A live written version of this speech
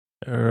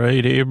All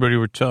right, hey everybody,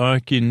 we're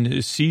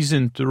talking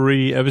season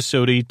 3,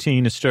 episode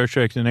 18 of Star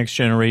Trek The Next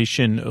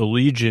Generation,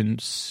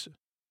 Allegiance.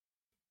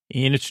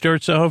 And it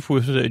starts off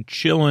with a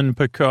chillin'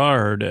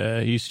 Picard.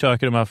 He's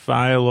talking about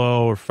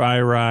Philo or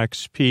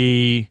Fyrox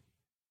P,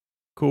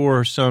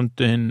 Core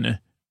something,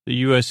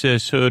 the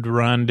USS Hood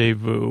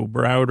Rendezvous,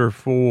 Browder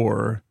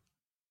 4.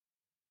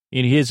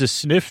 And he has a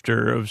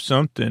snifter of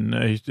something,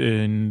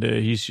 and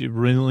he's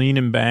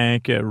leaning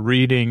back,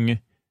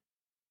 reading.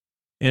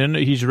 And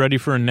he's ready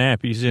for a nap.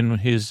 He's in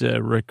his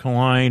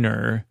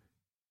recliner.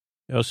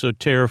 Also,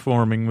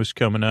 terraforming was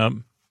coming up.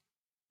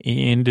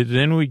 And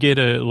then we get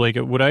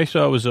what I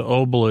thought was an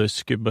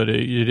obelisk, but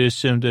it is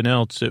something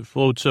else. It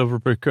floats over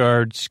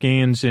Picard,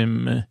 scans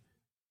him,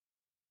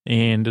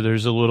 and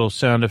there's a little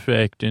sound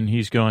effect, and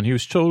he's gone. He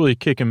was totally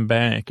kicking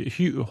back.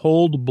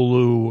 Hold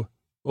blue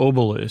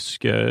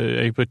obelisk.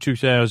 I put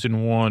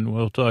 2001.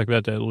 We'll talk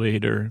about that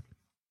later.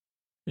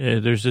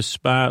 There's a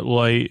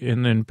spotlight,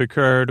 and then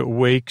Picard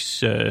wakes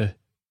to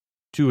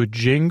a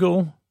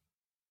jingle.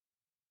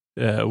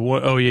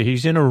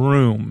 He's in a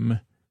room,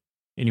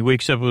 and he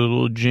wakes up with a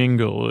little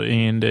jingle,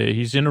 and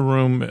he's in a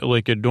room,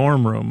 like a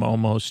dorm room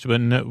almost,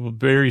 but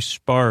very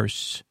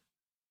sparse.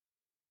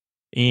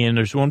 And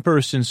there's one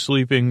person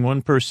sleeping,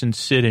 one person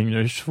sitting.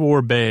 There's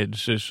 4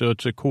 beds, so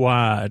it's a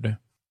quad.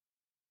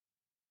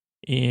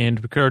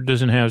 And Picard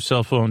doesn't have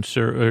cell phone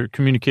or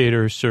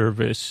communicator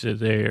service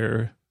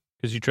there.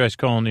 Because he tries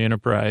calling the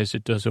Enterprise,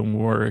 it doesn't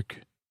work.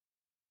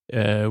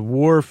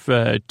 Worf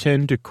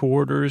 10 to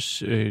quarters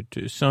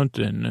to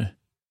something.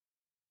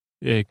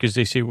 Because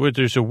they say,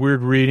 there's a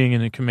weird reading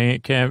in the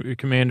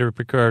Commander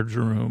Picard's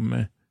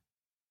room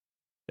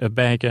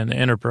back on the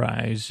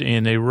Enterprise.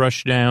 And they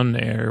rush down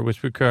there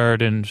with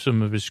Picard and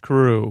some of his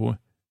crew.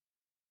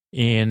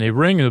 And they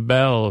ring the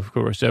bell, of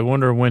course. I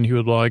wonder when he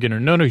would log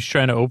in. No, he's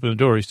trying to open the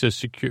door. He says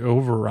secure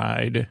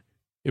override.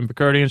 And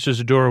Picard answers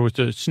the door with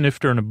a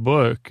snifter and a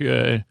book.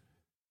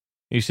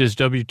 He says,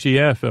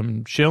 WTF,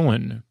 I'm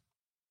chilling.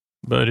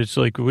 But it's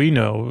like we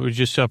know. We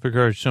just saw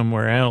Picard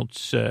somewhere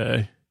else.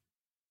 And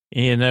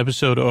the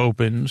episode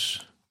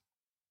opens.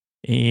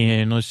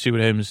 And let's see what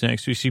happens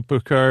next. We see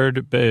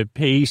Picard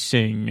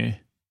pacing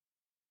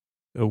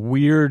a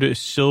weird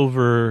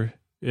silver.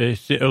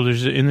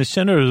 There's in the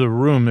center of the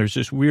room, there's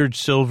this weird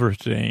silver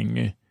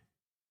thing.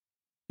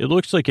 It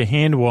looks like a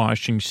hand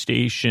washing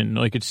station,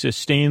 like it's a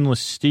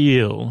stainless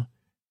steel.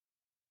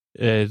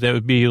 That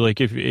would be like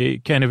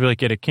kind of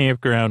like at a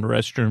campground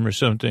restroom or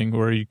something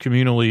where you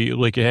communally,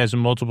 like it has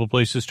multiple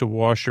places to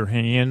wash your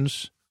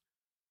hands.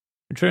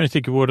 I'm trying to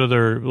think of what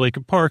other, like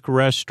a park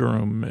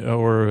restroom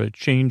or a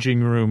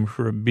changing room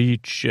for a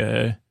beach,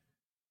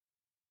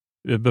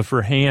 but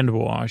for hand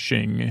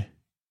washing.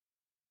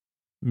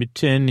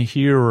 Mitten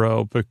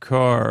Hero,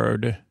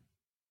 Picard.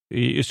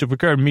 So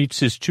Picard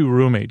meets his 2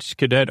 roommates,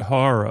 Cadet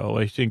Haro.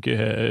 I think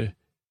I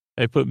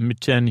put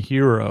Mitten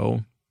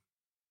Hero.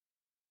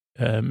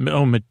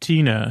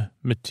 Matina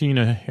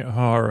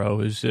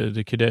Haro is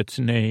the cadet's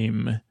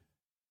name.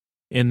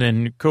 And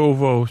then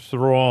Kova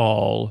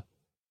Thrall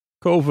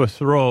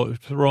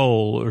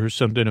or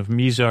something of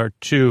Mizar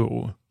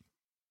 2.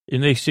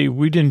 And they say,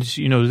 we didn't,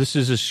 this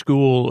is a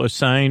school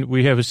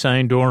we have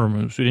assigned dorm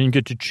rooms. We didn't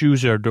get to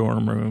choose our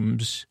dorm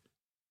rooms.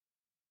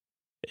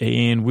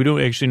 And we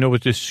don't actually know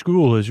what this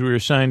school is. We were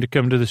assigned to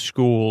come to the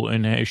school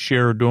and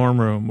share a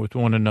dorm room with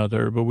one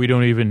another, but we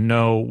don't even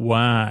know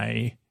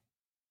why.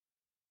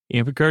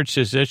 And Picard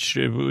says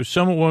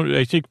someone,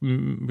 I think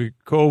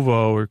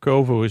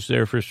Kovo was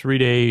there for 3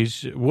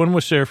 days. One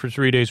was there for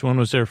 3 days. One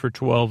was there for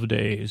 12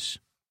 days.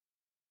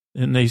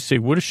 And they say,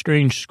 what a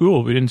strange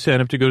school. We didn't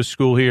sign up to go to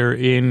school here.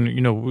 And,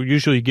 we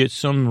usually get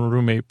some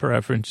roommate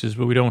preferences,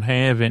 but we don't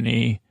have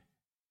any.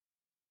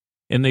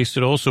 And they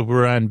said also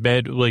we're on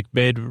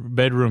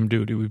bedroom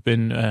duty. We've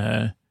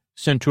been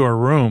sent to our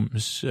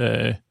rooms.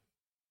 And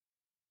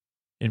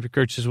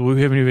Picard says, well,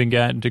 we haven't even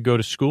gotten to go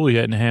to school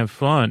yet and have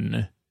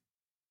fun.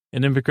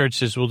 And then Picard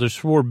says, well, there's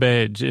 4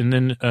 beds. And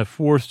then a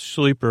 4th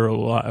sleeper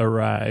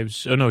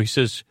arrives. Oh, no, he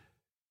says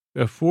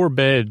 4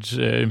 beds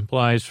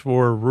implies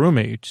 4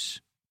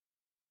 roommates.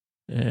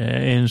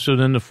 And so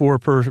then the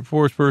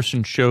 4th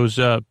person shows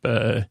up.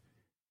 And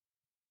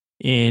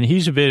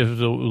he's a bit of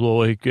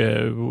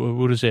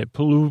what is that?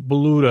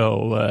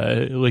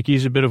 Beludo. Like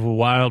he's a bit of a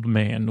wild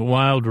man, a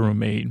wild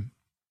roommate.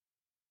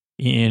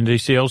 And they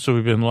say also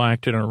we've been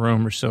locked in our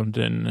room or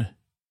something.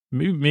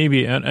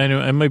 Maybe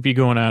I might be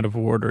going out of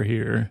order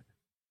here.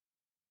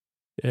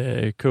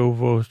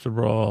 Kovo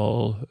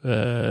Thrall.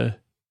 Let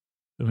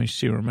me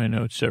see where my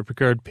notes are.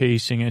 Picard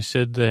pacing. I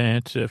said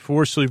that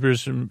 4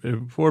 sleepers,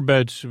 4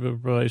 beds,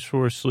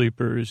 4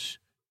 sleepers.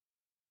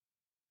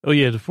 Oh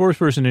yeah, the 4th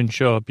person didn't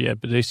show up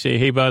yet, but they say,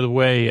 hey, by the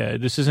way,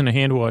 this isn't a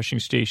hand washing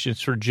station.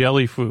 It's for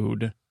jelly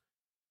food,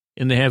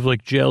 and they have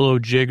like Jello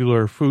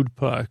Jiggler food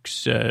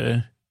pucks.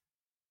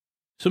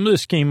 Some of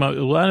this came out,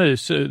 a lot of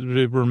this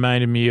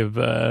reminded me of,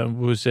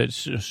 was that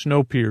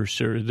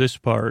Snowpiercer, this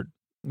part,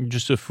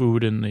 just the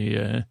food in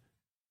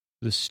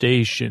the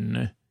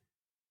station.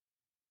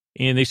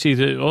 And they say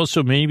that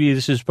also maybe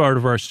this is part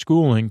of our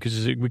schooling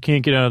because we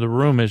can't get out of the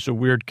room. It's a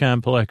weird,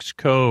 complex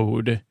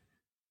code.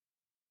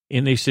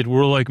 And they said,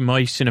 we're like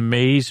mice in a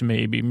maze,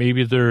 maybe.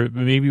 Maybe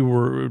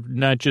we're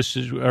not just,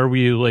 are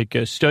we like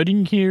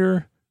studying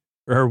here?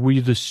 Or are we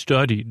the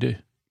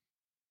studied?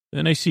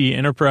 Then I see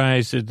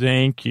Enterprise,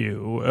 thank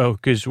you. Oh,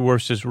 because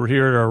Worf says, we're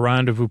here at our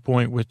rendezvous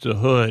point with the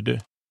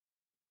hood.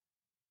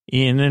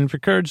 And then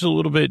Picard's a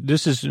little bit,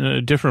 this is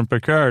a different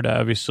Picard,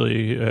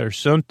 obviously, or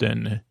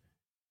something.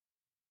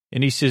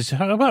 And he says,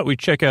 how about we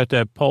check out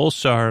that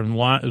pulsar in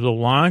the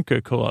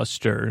Lanka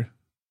cluster?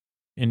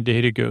 And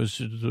Data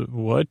goes,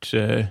 what?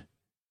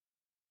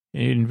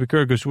 And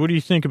Picard goes, what do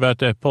you think about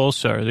that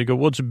pulsar? They go,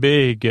 well, it's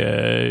big,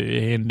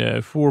 and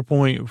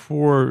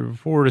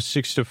 4.4 to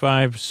 6 to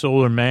 5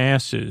 solar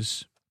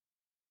masses.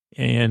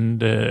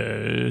 And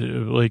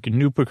like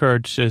New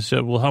Picard says,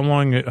 well,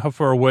 how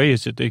far away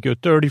is it? They go,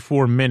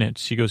 34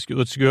 minutes. He goes,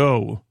 let's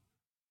go.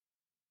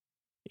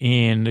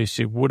 And they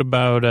say, what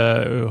about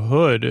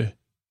Hood?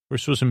 We're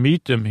supposed to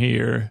meet them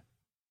here.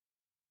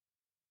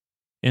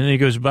 And then he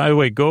goes, by the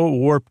way, go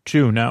warp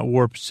 2, not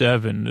warp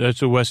 7.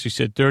 That's what Wesley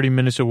said, 30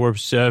 minutes of warp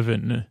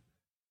 7.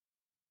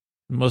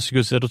 And Wesley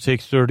goes, that'll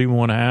take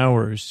 31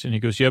 hours. And he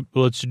goes, yep,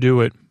 let's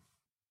do it.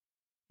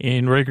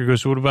 And Riker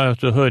goes, what about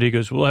the hood? He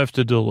goes, we'll have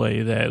to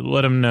delay that.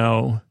 Let him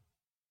know.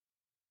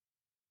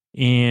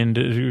 And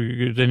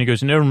then he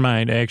goes, never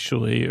mind,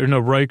 actually. Or no,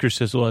 Riker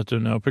says, let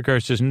them know.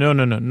 Picard says,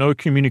 no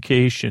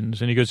communications.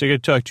 And he goes, I got to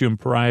talk to you in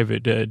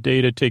private.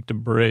 Data, take the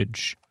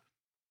bridge.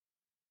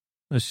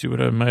 Let's see what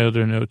my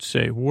other notes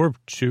say. Warp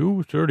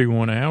 2,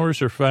 31 hours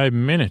or 5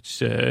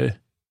 minutes. And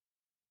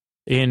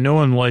no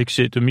one likes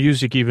it. The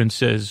music even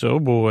says, oh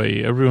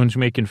boy, everyone's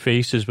making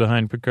faces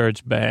behind Picard's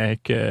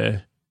back.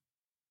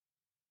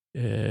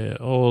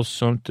 All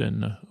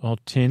something, all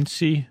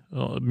tinsy.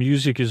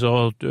 Music is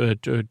all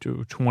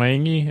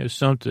twangy,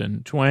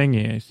 something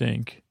twangy, I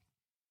think.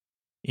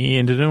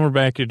 And then we're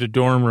back at the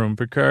dorm room.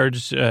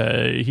 Picard's,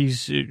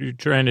 he's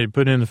trying to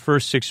put in the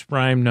first 6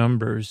 prime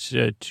numbers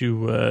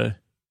to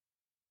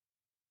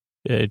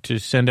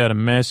send out a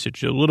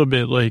message, a little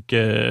bit like,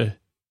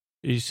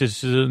 he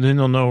says, then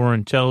they'll know we're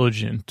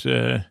intelligent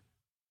at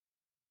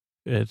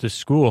the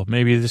school.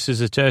 Maybe this is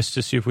a test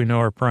to see if we know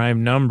our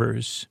prime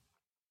numbers.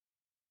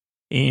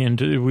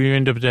 And we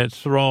end up that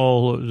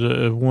Thrall,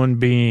 the one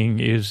being,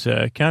 is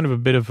kind of a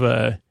bit of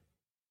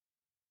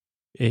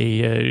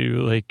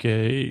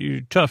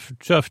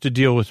tough to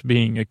deal with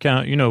being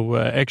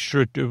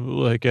extra,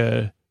 like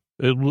a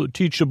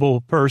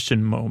teachable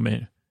person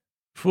moment.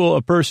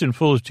 A person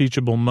full of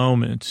teachable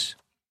moments.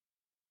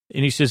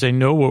 And he says, I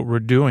know what we're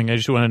doing. I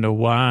just want to know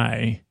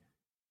why.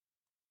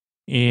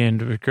 And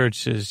Picard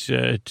says,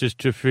 just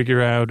to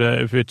figure out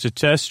if it's a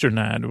test or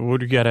not,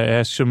 what do you got to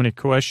ask so many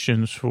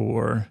questions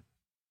for?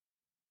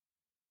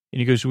 And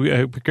he goes,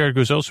 Picard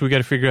goes, also, we got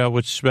to figure out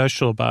what's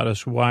special about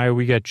us, why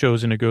we got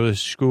chosen to go to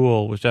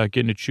school without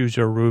getting to choose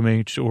our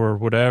roommates or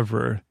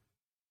whatever. And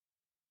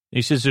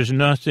he says, there's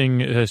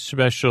nothing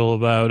special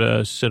about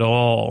us at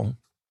all.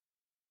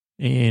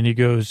 And he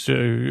goes,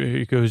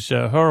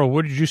 Harl,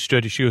 what did you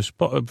study? She goes,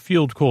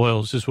 field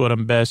coils is what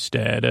I'm best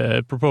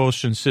at,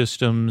 propulsion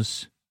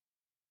systems.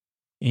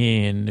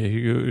 And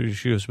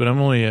she goes, but I'm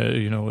only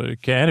an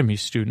academy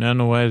student. I don't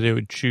know why they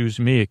would choose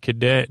me, a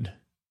cadet.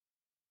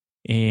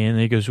 And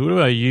he goes, what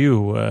about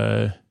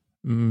you,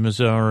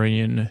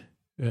 Mazarian?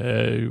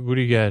 What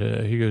do you got?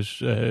 He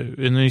goes, and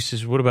then he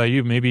says, what about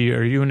you? Maybe,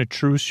 are you in a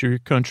truce? Your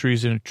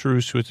country's in a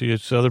truce with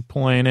this other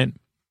planet?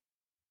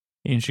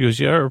 And she goes,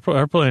 yeah,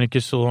 our planet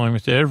gets along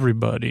with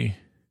everybody.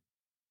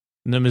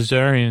 And the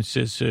Mazarian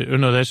says,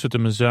 no, that's what the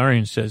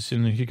Mazarian says.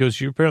 And he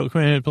goes, your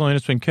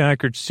planet's been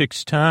conquered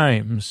 6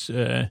 times.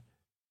 And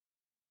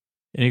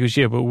he goes,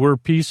 yeah, but we're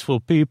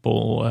peaceful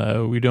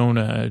people. We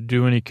don't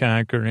do any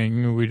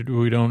conquering.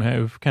 We don't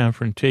have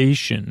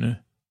confrontation.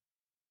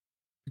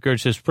 Picard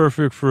says,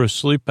 perfect for a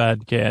sleep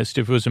podcast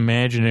if it was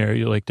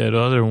imaginary like that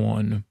other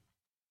one.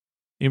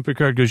 And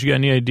Picard goes, you got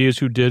any ideas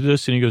who did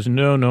this? And he goes,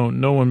 no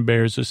one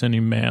bears us any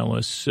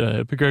malice.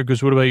 Picard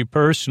goes, what about you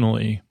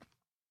personally?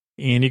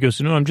 And he goes,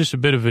 no, I'm just a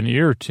bit of an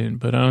irritant,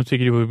 but I don't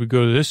think it would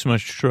go to this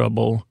much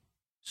trouble.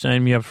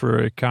 Sign me up for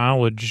a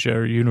college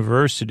or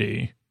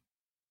university.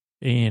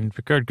 And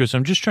Picard goes,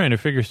 I'm just trying to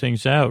figure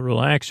things out.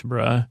 Relax,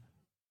 bruh.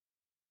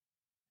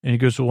 And he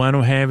goes, well, I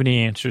don't have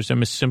any answers.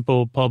 I'm a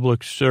simple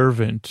public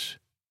servant.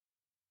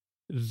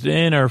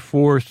 Then our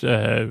fourth,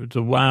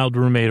 the wild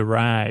roommate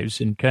arrives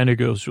and kind of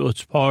goes, well,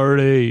 let's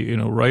party,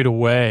 right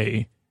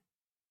away.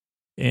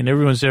 And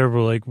everyone's there,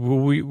 we're like, well,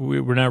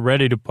 we're not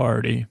ready to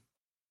party.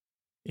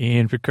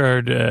 And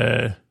Picard,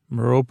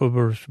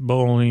 Meropa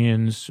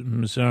Bolians,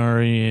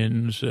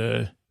 Mazarians,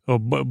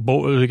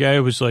 the guy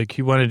was like,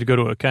 he wanted to go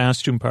to a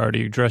costume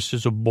party dressed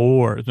as a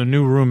boar, the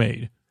new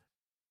roommate.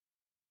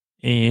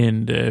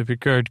 And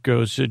Picard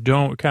goes,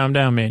 don't, calm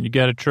down, man. You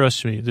got to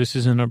trust me. This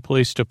isn't a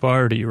place to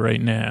party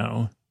right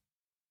now.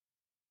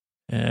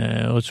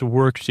 Let's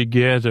work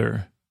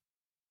together.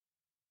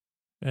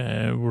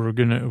 we're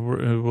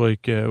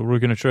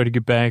gonna try to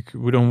get back.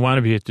 We don't want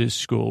to be at this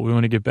school. We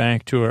want to get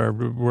back to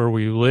where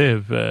we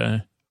live.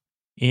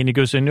 And he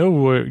goes, I know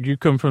where you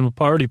come from, the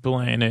party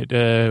planet,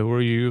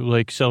 where you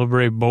like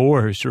celebrate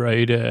boars,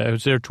 right? I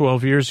was there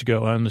 12 years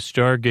ago on the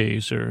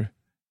Stargazer.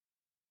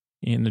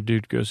 And the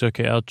dude goes,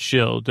 okay, I'll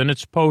chill. Then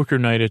it's poker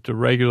night at the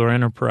regular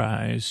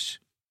Enterprise.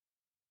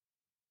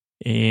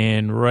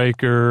 And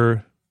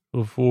Riker,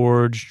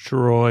 LaForge,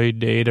 Troy,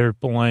 Data are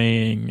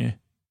playing.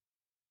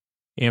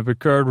 And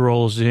Picard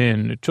rolls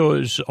in to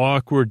his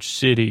awkward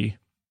city.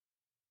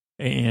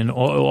 And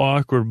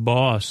awkward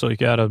boss,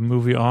 like out of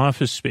movie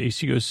Office Space.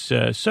 He goes,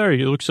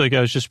 sorry, it looks like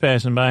I was just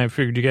passing by. I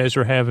figured you guys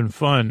were having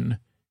fun.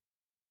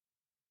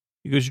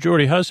 He goes,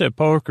 Jordy, how's that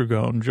poker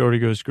going? Jordy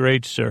goes,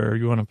 great, sir.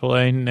 You want to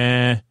play?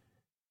 Nah.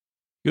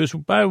 He goes,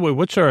 well, by the way,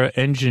 what's our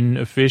engine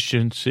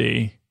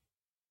efficiency?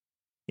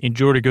 And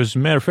Jordy goes, as a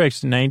matter of fact,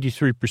 it's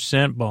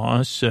 93%,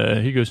 boss.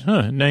 He goes,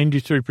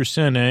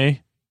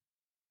 93%,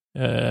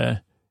 eh?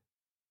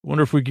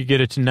 Wonder if we could get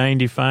it to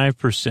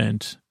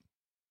 95%.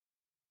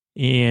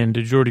 And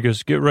Jordy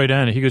goes, get right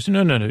on it. He goes,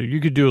 no, you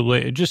could do it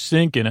later. Just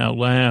thinking out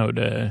loud.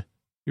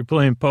 You're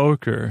playing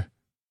poker.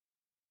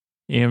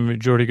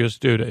 And Jordy goes,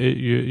 dude,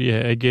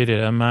 yeah, I get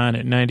it. I'm on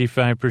it.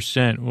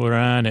 95%. We're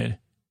on it.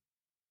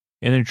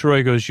 And then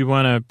Troy goes, you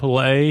want to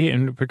play?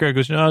 And Picard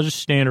goes, no, I'll just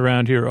stand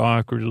around here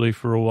awkwardly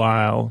for a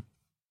while.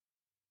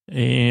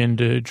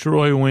 And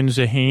Troy wins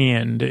a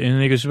hand. And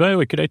he goes, by the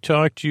way, could I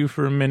talk to you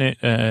for a minute?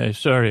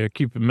 Sorry, I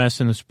keep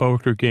messing this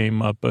poker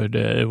game up, but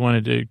I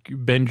wanted to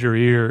bend your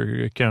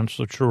ear,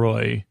 Counselor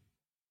Troy.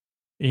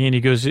 And he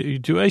goes,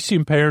 do I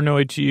seem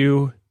paranoid to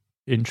you?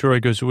 And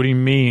Troy goes, what do you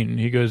mean?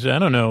 He goes, I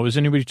don't know. Is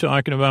anybody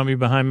talking about me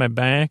behind my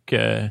back?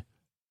 And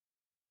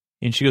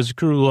she goes, the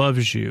crew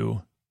loves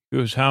you. He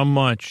goes, how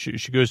much?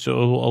 She goes, a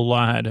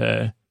lot.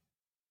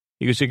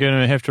 He goes, they're going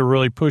to have to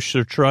really push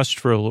their trust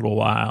for a little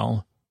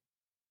while.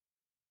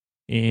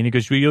 And he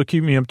goes, well, you'll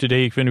keep me up to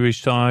date if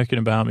anybody's talking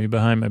about me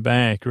behind my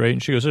back, right?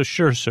 And she goes, oh,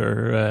 sure,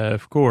 sir,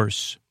 of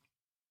course.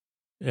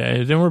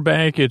 Then we're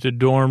back at the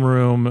dorm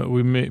room.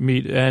 We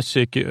meet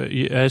Isak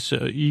is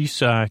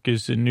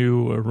the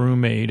new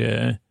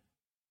roommate.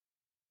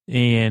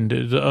 And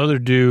the other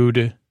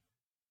dude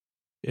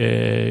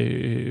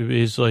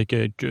is like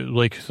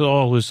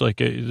Thal is like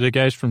the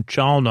guy's from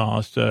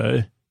Chalnoth,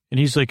 and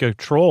he's like a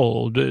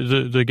troll,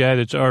 the guy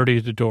that's already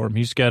at the dorm.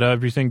 He's got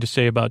everything to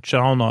say about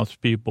Chalnoth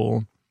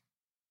people.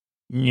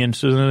 And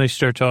so then they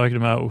start talking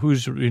about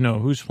whose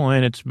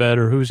planet's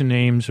better, whose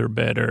names are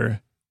better.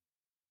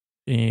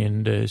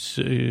 And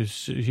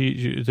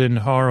then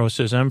Haro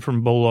says, I'm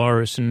from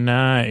Bolaris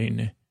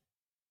 9.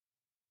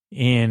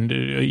 And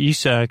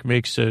Isak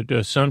makes an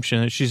assumption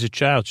that she's a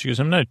child. She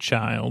goes, I'm not a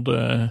child.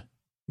 I'm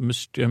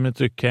at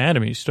the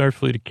academy,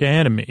 Starfleet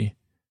Academy.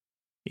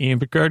 And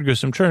Picard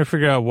goes, I'm trying to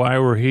figure out why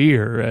we're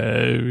here,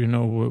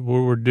 what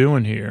we're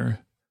doing here.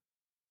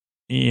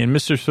 And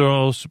Mr.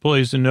 Thrall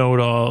plays the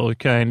know-it-all,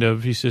 kind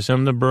of. He says,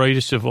 I'm the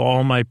brightest of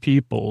all my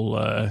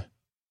people.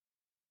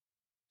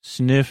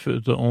 Sniff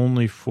the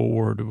only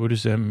Ford. What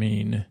does that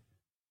mean?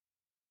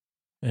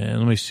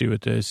 Let me see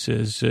what that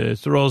says.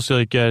 Thrall's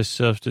like got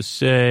stuff to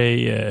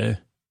say.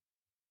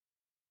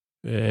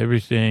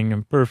 Everything.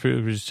 I'm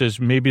perfect. It says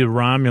maybe the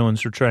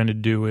Romulans are trying to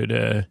do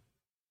it.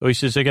 He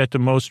says, I got the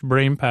most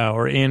brain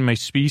power, and my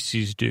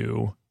species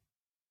do.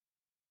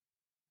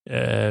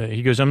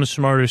 He goes, I'm the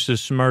smartest of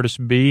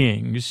smartest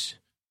beings.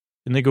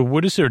 And they go,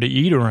 what is there to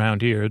eat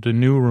around here? The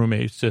new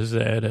roommate says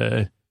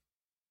that.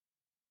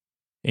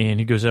 And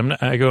he goes,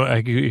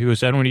 he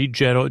goes, I don't eat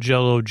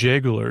Jello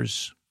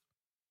jigglers.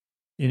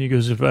 And he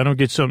goes, if I don't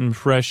get something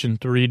fresh in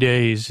 3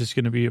 days, it's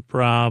going to be a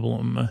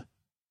problem.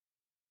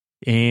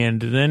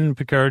 And then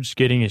Picard's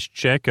getting his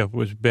checkup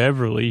with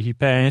Beverly. He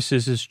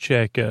passes his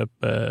checkup,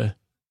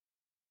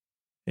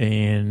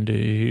 and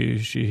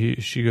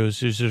she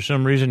goes, is there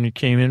some reason you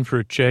came in for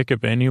a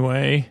checkup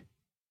anyway?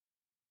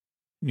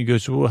 And he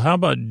goes, well, how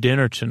about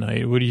dinner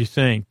tonight? What do you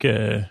think?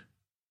 And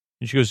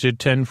she goes, at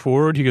 10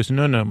 forward? He goes,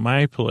 no,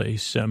 my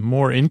place,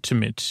 more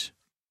intimate.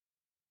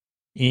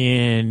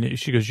 And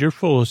she goes, you're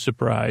full of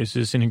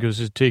surprises. And he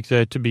goes, take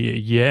that to be a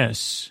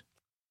yes.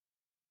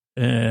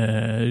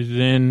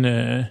 Then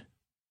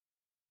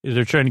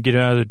they're trying to get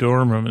out of the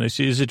dorm room, and they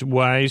say, is it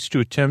wise to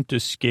attempt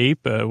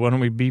escape? Why don't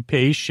we be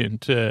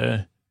patient?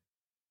 And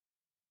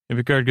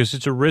Picard goes,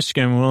 it's a risk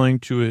I'm willing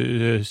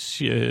to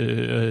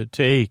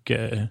take.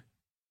 And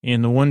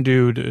the one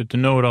dude, the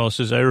know-it-all,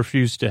 says, I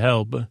refuse to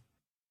help.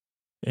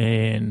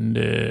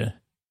 And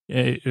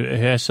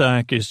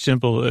Isak is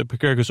simple.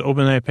 Picard goes,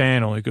 open that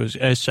panel. He goes,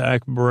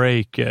 Isak,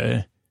 break.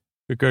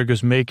 Picard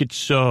goes, make it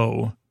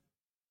so.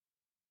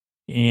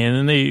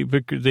 And then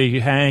they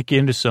hack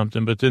into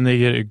something, but then they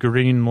get a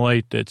green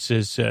light that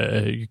says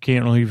you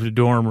can't leave the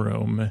dorm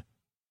room.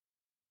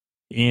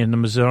 And the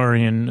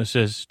Mazarian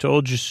says,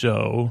 told you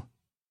so.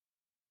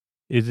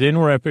 And then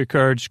we're at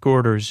Picard's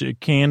quarters.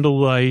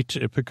 Candlelight,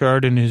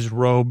 Picard in his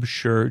robe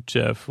shirt,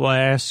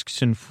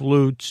 flasks and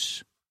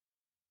flutes.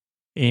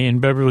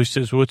 And Beverly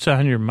says, what's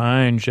on your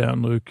mind,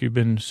 Jean-Luc? You've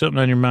been something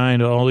on your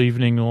mind all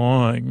evening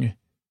long.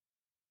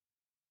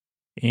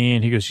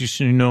 And he goes,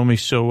 you know me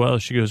so well.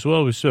 She goes,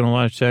 well, we spent a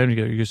lot of time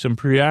together. He goes, I'm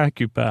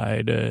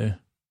preoccupied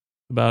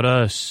about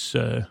us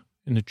and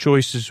the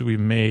choices we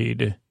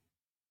made.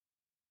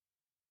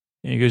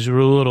 And he goes, we're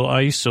a little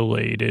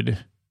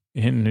isolated.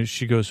 And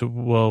she goes,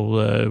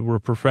 well, we're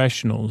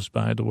professionals,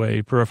 by the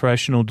way,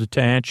 professional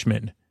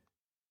detachment.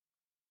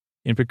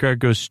 And Picard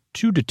goes,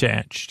 too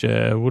detached.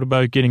 What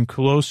about getting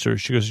closer?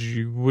 She goes,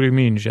 what do you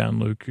mean,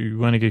 Jean-Luc? You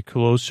want to get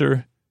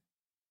closer?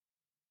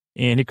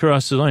 And he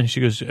crosses the line.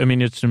 She goes, I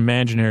mean, it's an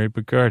imaginary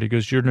Picard. He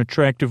goes, you're an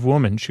attractive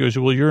woman. She goes,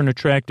 well, you're an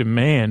attractive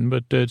man,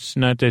 but it's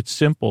not that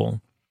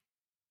simple.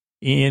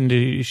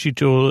 And she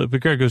told,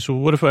 Picard goes, well,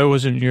 what if I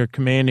wasn't your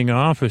commanding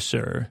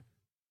officer?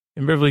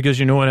 And Beverly goes,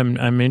 you know what,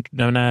 I'm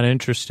not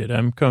interested.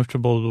 I'm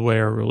comfortable the way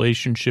our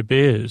relationship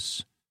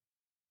is.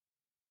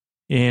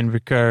 And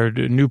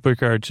new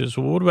Picard says,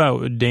 well, what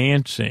about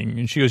dancing?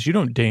 And she goes, you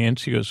don't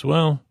dance. He goes,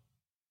 well,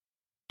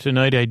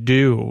 tonight I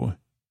do.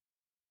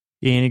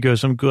 And he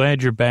goes, I'm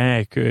glad you're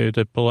back.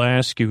 That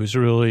Pulaski was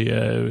really,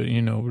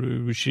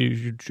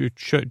 she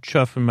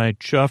chuffing my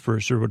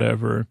chuffers or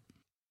whatever.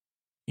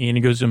 And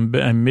he goes,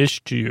 I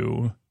missed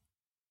you.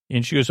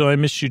 And she goes, oh, I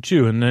missed you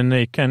too. And then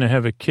they kind of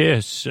have a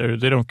kiss, or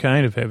they don't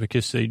kind of have a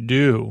kiss, they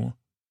do.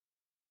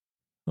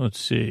 Let's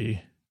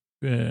see.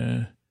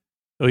 Oh,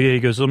 yeah,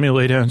 he goes, let me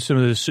lay down some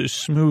of this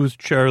smooth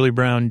Charlie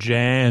Brown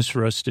jazz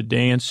for us to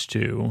dance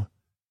to.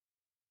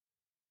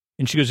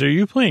 And she goes, are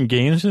you playing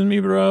games with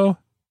me, bro?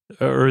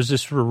 Or is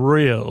this for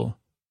real?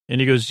 And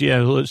he goes,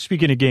 yeah,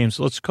 speaking of games,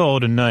 let's call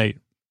it a night.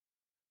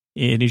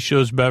 And he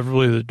shows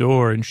Beverly the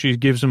door, and she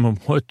gives him a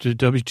what the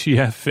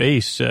WTF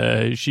face.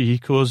 He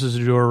closes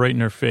the door right in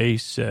her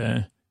face.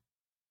 Then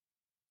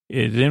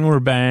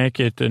we're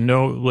back at the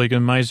note, like,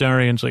 and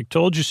Myzarian's like,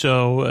 told you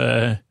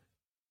so.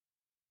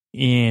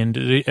 And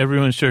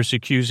everyone starts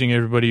accusing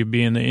everybody of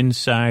being the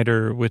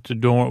insider with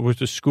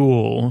the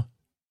school.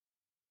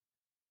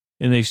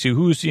 And they see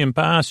who's the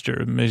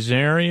imposter,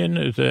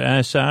 Myzarian, the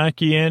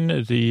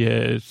Asakian,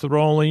 the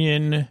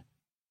Throlian.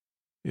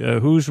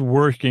 Who's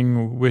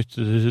working with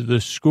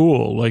the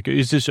school? Like,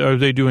 are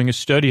they doing a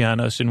study on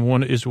us?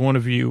 And is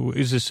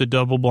this a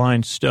double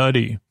blind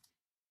study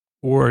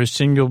or a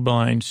single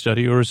blind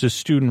study, or is a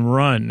student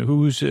run?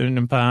 Who's an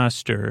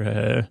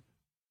imposter?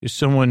 Is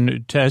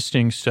someone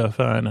testing stuff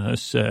on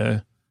us?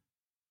 And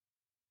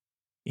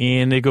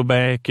they go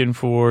back and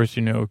forth,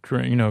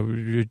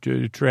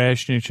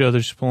 trashing each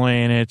other's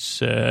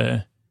planets,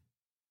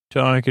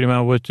 talking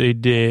about what they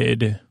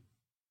did.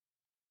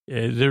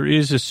 There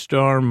is a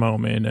star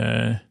moment,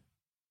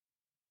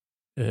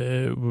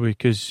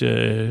 because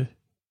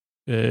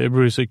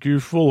everybody's like, you're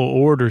full of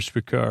orders,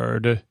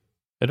 Picard.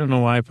 I don't know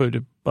why I put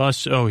a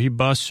bus. Oh, he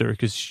busts her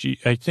because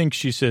I think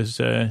she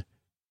says,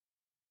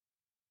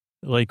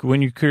 like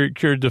when you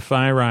cured the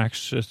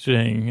Fyrox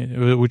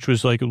thing, which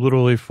was like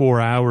literally 4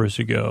 hours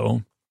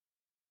ago.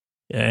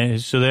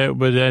 That's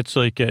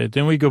like,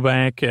 then we go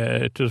back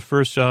to the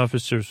first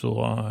officer's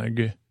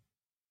log.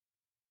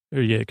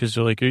 Yeah, because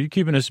they're like, are you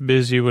keeping us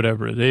busy?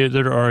 Whatever.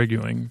 They're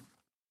arguing.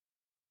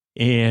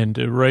 And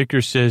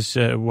Riker says,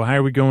 why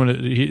are we going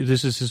to,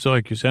 this is his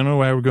argument. I don't know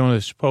why we're going to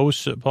this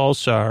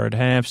pulsar at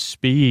half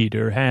speed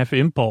or half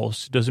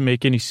impulse. It doesn't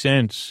make any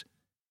sense.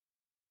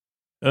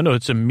 Oh, no,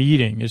 it's a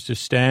meeting. It's a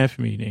staff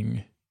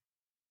meeting.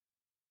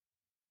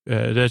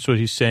 That's what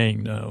he's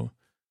saying, though.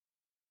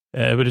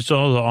 But it's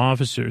all the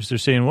officers. They're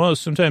saying, well,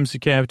 sometimes the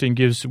captain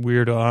gives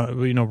weird,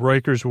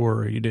 Riker's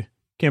worried.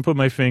 Can't put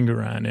my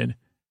finger on it.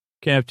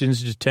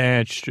 Captain's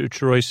detached,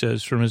 Troy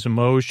says, from his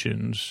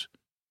emotions.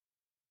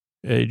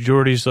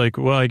 Geordi's like,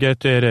 well, I got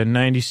that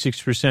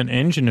 96%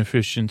 engine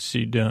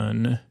efficiency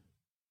done.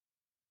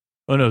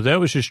 Oh, no, that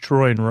was just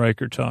Troy and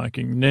Riker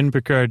talking. And then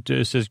Picard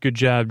says, good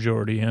job,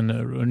 Geordi, on the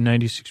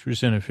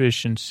 96%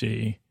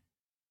 efficiency.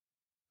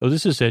 Oh,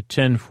 this is at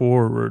 10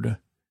 forward.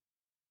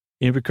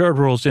 And Picard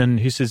rolls in.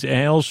 He says,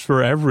 Al's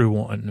for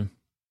everyone.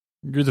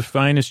 You're the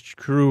finest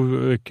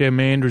crew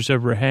commander's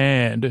ever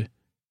had.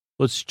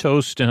 Let's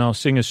toast and I'll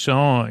sing a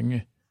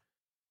song.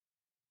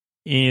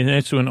 And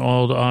that's when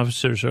all the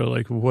officers are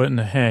like, what in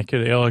the heck?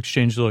 They all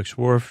exchange looks.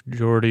 Worf,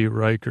 Geordi,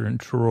 Riker, and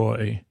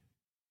Troy.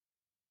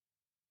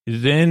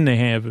 Then they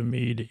have a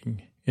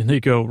meeting. And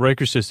they go,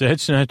 Riker says,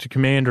 that's not the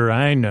commander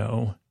I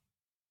know.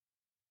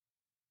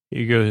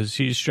 He goes,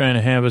 he's trying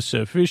to have us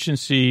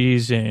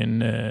efficiencies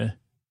and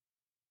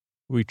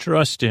we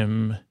trust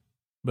him,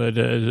 but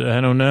I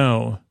don't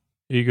know.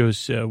 He goes,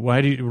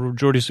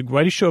 Geordi's like,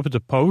 why do you show up at the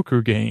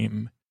poker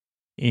game?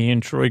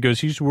 And Troy goes,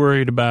 he's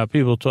worried about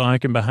people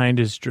talking behind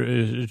his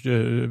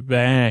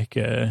back.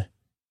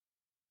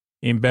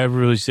 And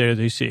Beverly's there.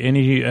 They say,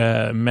 any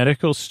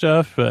medical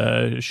stuff,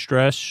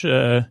 stress?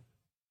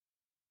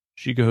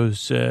 She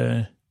goes,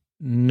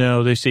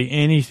 no. They say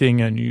anything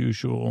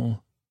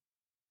unusual.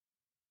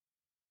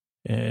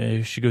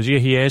 She goes, yeah,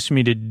 he asked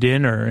me to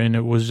dinner, and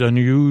it was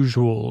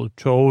unusual,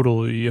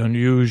 totally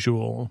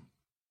unusual.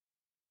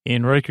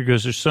 And Riker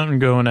goes, there's something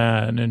going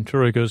on. And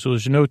Troy goes, well,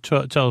 there's no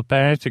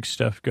telepathic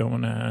stuff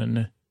going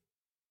on.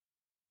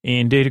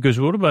 And Data goes,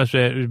 what about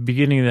that at the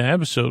beginning of the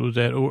episode with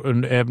that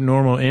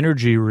abnormal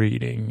energy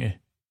reading?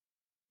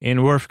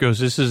 And Worf goes,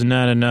 this is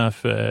not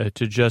enough to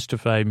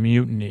justify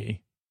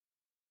mutiny.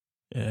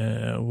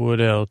 What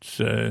else?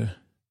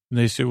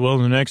 They say, well,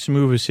 the next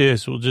move is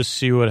his. We'll just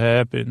see what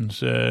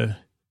happens. And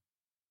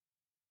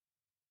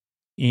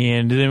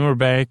then we're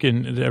back,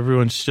 and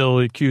everyone's still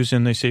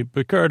accusing. They say,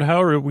 Picard,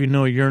 how do we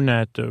know you're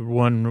not the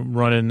one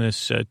running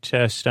this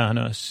test on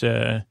us?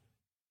 And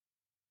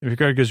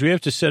Picard goes, we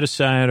have to set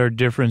aside our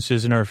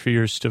differences and our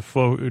fears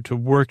to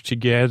work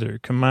together.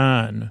 Come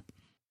on.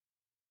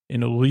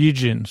 An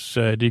allegiance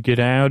to get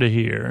out of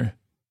here.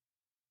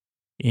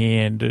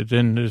 And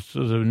then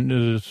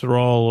the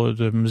thrall,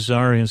 the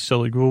Mazarian's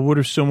still like, well, what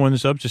if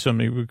someone's up to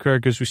something?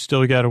 Picard goes, we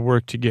still got to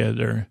work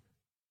together.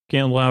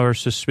 Can't allow our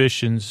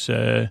suspicions.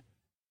 He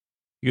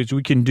goes,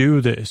 we can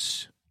do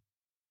this.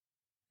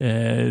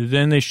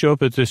 Then they show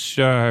up at the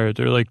star.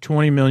 They're like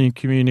 20 million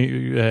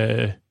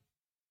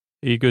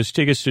he goes,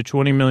 take us to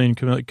 20 million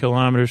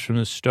kilometers from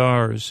the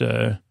stars.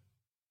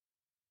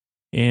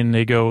 And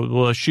they go,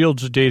 well,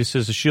 Shield's data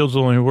says the Shield's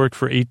only worked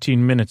for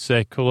 18 minutes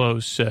that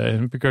close.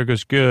 And Picard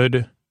goes,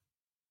 good.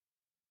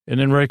 And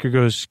then Riker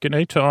goes, can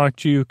I talk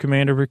to you,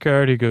 Commander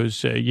Picard? He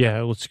goes,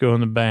 yeah, let's go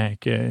in the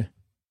back.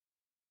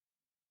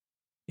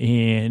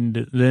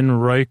 And then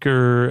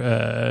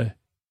Riker,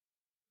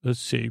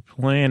 let's see,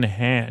 plan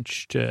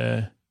hatched.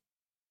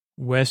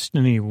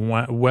 Wesley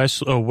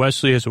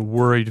has a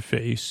worried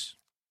face.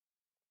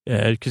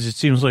 Because it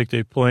seems like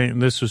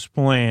this was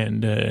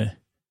planned.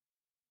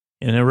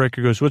 And then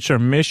Riker goes, what's our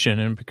mission?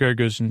 And Picard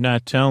goes,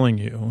 not telling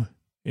you.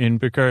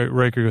 And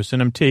Riker goes,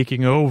 then I'm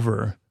taking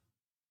over.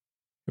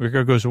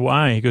 Picard goes,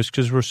 why? He goes,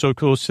 because we're so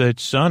close to that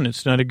sun,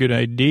 it's not a good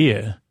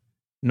idea.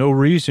 No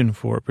reason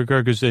for it.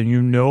 Picard goes, then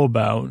you know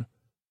about.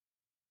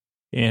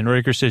 And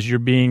Riker says, you're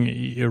being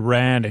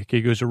erratic.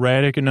 He goes,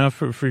 erratic enough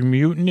for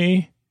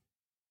mutiny?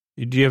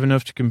 Do you have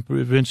enough to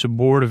convince a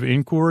board of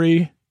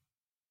inquiry?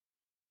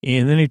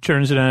 And then he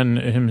turns it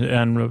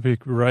on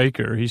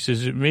Riker. He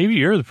says, maybe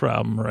you're the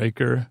problem,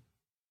 Riker.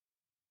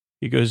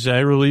 He goes, I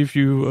relieve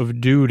you of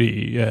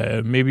duty.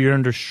 Maybe you're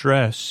under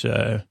stress.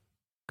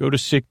 Go to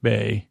sick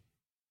bay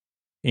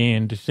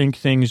and think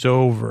things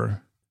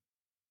over.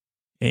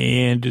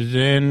 And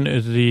then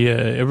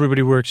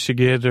everybody works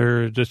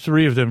together. The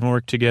three of them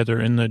work together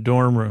in the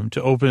dorm room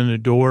to open the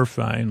door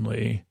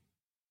finally.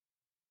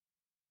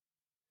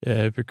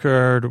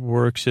 Picard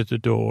works at the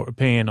door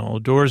panel.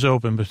 Door's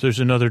open, but there's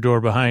another door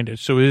behind it.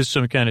 So it is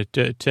some kind of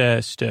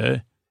test.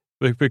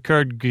 But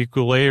Picard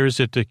glares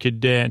at the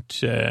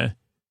cadet.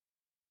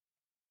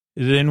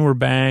 Then we're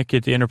back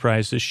at the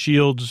Enterprise. The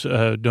shields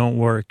don't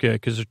work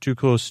because they're too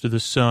close to the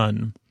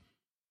sun.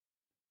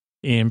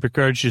 And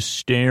Picard's just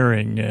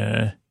staring.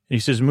 He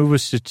says, move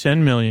us to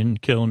 10 million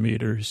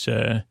kilometers.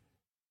 And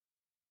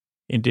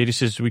Data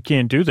says, we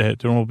can't do that.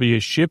 There won't be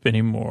a ship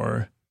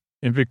anymore.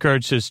 And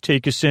Picard says,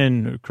 take us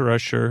in,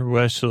 Crusher,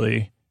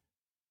 Wesley.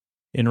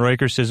 And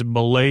Riker says,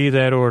 belay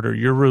that order.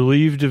 You're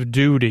relieved of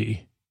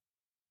duty.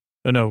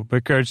 Oh, no,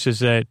 Picard says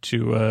that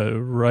to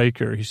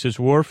Riker. He says,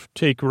 Worf,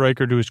 take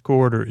Riker to his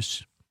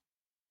quarters.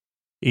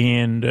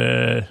 And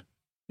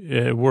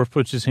Worf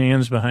puts his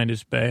hands behind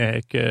his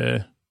back.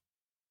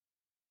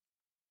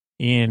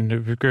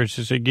 And Picard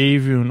says, I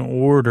gave you an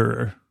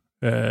order.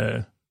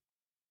 And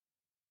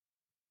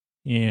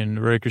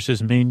Riker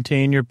says,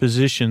 maintain your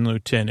position,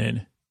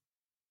 Lieutenant.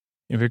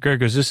 And Picard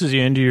goes, this is the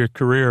end of your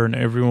career and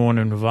everyone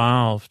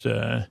involved.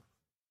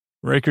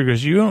 Riker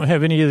goes, you don't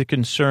have any of the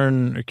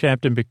concern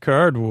Captain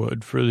Picard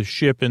would for the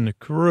ship and the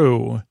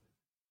crew.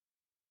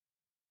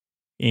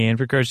 And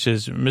Picard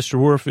says, Mr.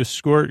 Worf,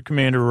 escort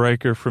Commander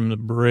Riker from the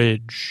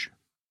bridge.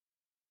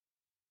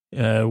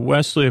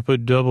 Wesley, I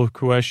put double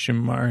question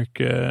mark.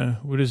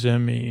 What does that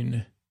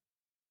mean?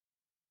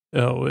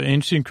 Oh,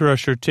 Instant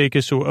Crusher, take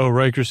us away. Oh,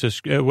 Riker says,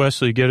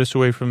 Wesley, get us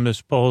away from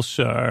this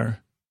pulsar.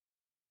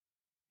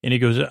 And he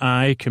goes,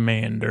 aye,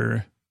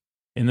 Commander.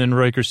 And then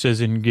Riker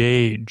says,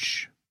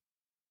 engage.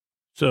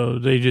 So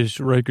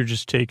Riker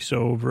just takes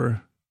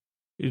over.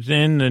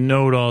 Then the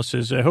note all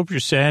says, I hope you're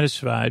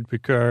satisfied,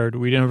 Picard.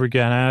 We never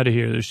got out of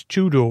here. There's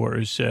two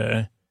doors.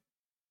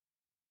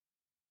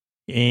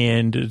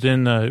 And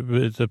then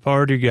the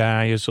party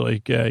guy is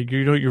like,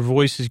 your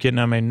voice is getting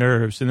on my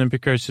nerves. And then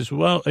Picard says,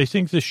 well, I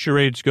think this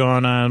charade's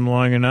gone on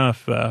long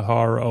enough,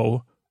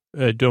 Haro.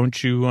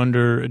 Don't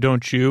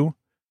you?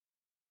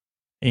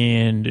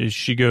 And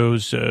she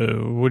goes,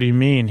 what do you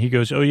mean? He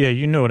goes, oh, yeah,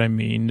 you know what I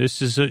mean.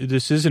 This is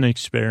an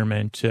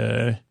experiment,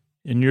 and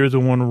you're the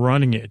one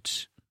running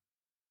it.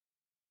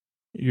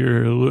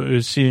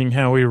 You're seeing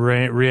how we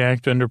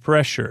react under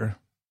pressure.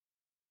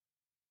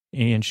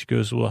 And she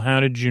goes, well,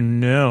 how did you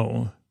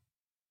know?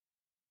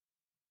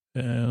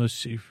 Let's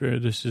see,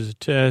 this is a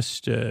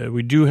test.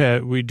 We do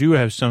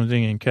have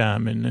something in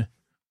common.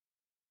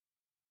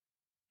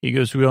 He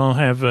goes, we all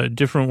have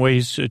different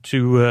ways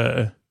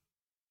to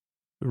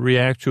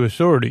react to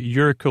authority.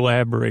 You're a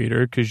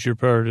collaborator because you're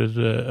part of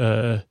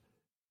the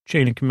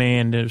chain of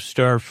command of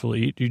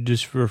Starfleet. You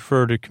just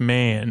refer to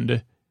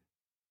command.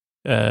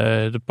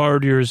 The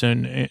partier is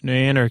an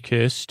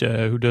anarchist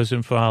who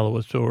doesn't follow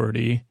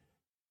authority.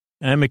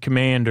 I'm a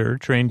commander,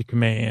 trained to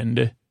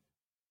command.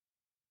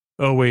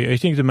 Oh, wait, I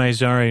think the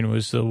Mizarian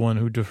was the one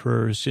who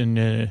defers, and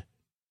the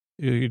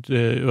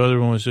other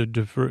one was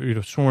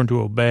sworn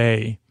to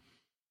obey.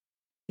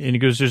 And he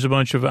goes, there's a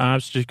bunch of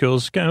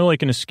obstacles, kind of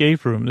like an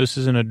escape room. This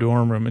isn't a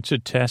dorm room. It's a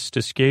test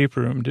escape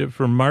room.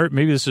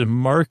 Maybe this is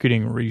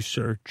marketing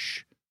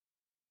research.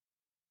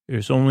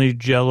 There's only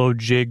Jell-O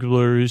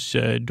jigglers,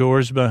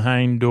 doors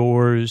behind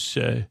doors.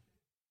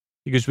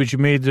 He goes, but you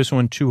made this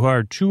one too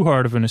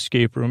hard of an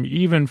escape room,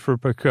 even for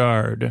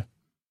Picard,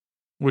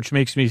 which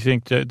makes me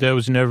think that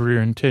was never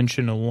your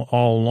intention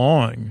all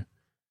along.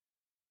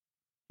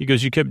 He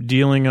goes, you kept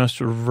dealing us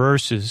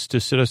reverses to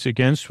set us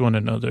against one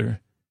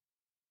another.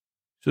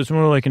 So it's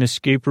more like an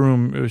escape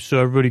room so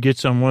everybody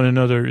gets on one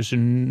another's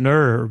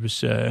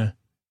nerves. And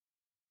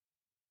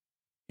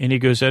he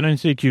goes, I don't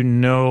think you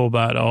know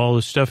about all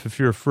this stuff. If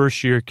you're a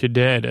first-year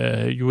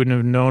cadet, you wouldn't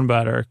have known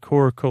about our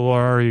Core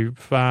Kalari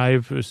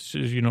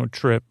 5,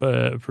 trip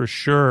for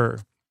sure.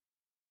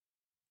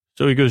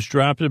 So he goes,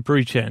 drop the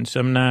pretense.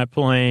 I'm not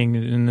playing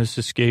in this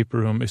escape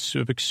room. It's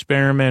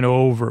experiment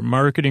over,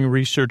 marketing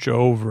research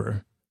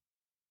over.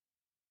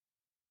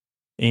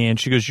 And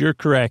she goes, you're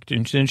correct.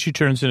 And then she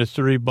turns into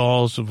 3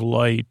 balls of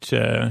light.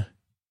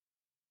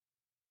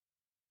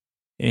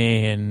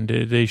 And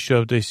they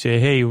say,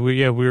 hey,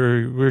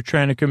 we're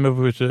trying to come up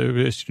with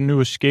this new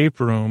escape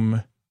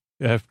room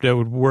that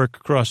would work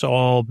across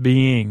all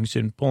beings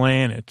and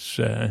planets.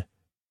 And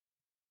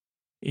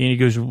he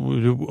goes,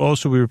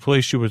 also, we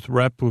replaced you with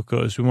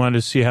replicas. We wanted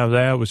to see how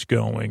that was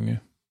going.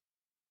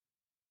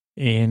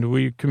 And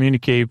we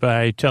communicate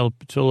by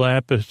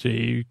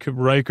telepathy.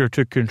 Riker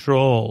took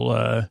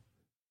control.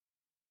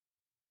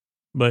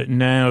 But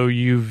now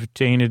you've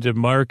tainted the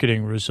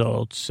marketing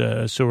results,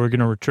 so we're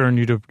going to return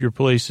you to your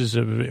places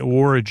of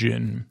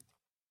origin.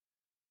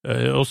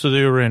 Also,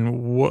 they were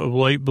in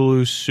light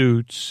blue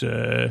suits.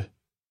 I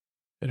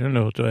don't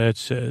know what that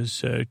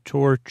says.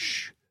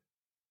 Torch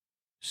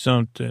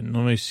something.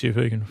 Let me see if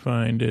I can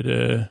find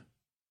it.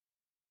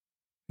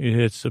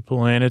 It's the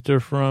planet they're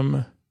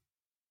from.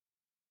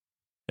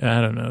 I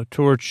don't know.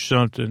 Torch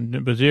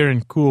something. But they're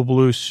in cool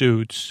blue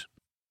suits.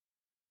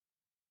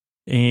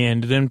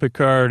 And then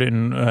Picard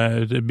and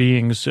the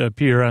beings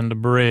appear on the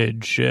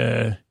bridge,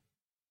 or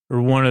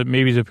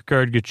maybe the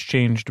Picard gets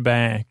changed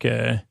back.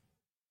 And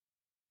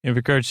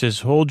Picard says,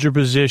 hold your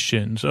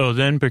positions. Oh,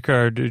 then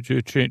Picard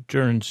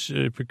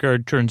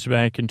turns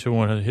back into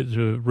one of his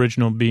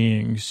original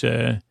beings.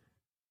 And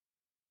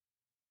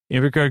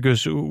Picard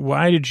goes,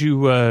 why did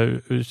you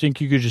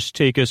think you could just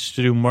take us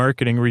to do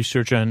marketing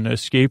research on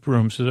escape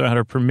rooms without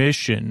our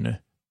permission?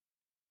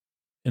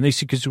 And they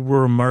say, because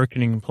we're a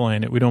marketing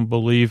planet, we don't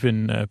believe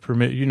in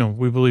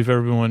we believe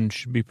everyone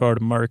should be part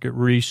of market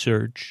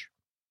research.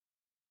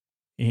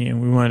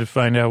 And we wanted to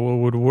find out what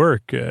would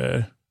work.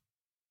 And,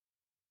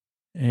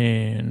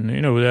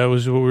 that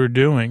was what we were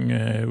doing.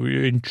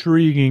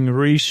 Intriguing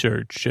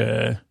research.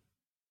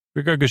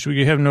 Regardless,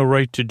 we have no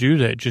right to do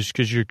that just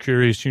because you're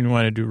curious and you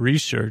want to do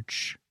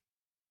research.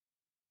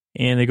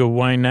 And they go,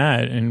 why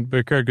not? And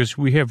Picard goes,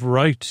 we have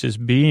rights as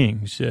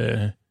beings.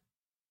 And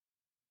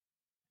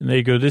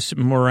they go, this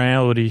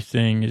morality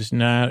thing is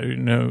not,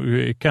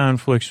 it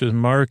conflicts with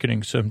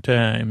marketing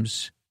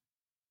sometimes.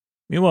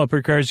 Meanwhile,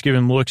 Picard's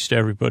giving looks to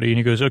everybody, and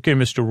he goes, okay,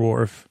 Mr.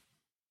 Worf.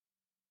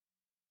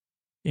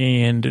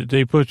 And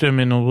they put them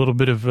in a little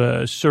bit of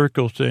a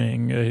circle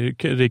thing.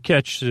 They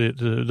catch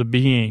the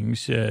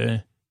beings.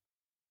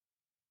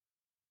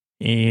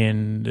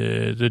 And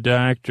the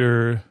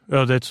doctor,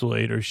 that's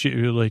later.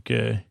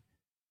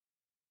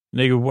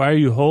 They go, why are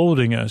you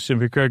holding us?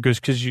 And Picard goes,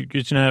 because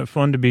it's not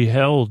fun to be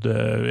held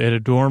at a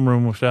dorm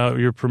room without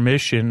your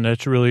permission.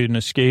 That's really an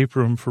escape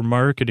room for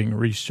marketing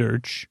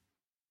research.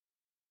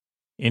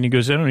 And he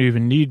goes, I don't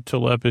even need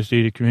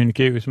telepathy to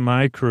communicate with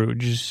my crew.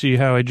 Did you see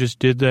how I just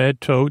did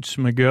that? Totes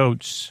my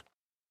goats.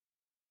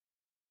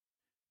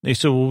 They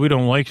said, well, we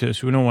don't like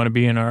this. We don't want to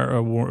be in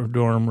our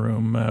dorm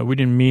room. We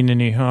didn't mean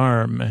any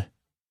harm.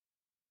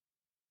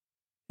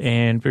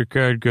 And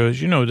Picard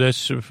goes, you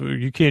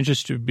can't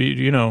just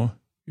be,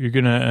 you're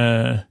going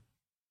to,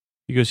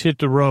 he goes, hit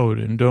the road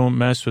and don't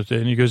mess with it.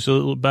 And he goes,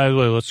 by the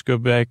way, let's go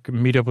back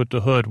and meet up with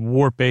the Hood.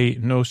 Warp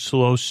 8, no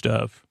slow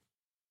stuff.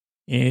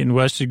 And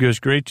Wesley goes,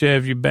 great to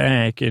have you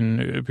back.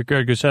 And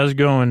Picard goes, how's it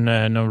going,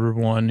 number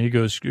one? He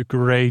goes,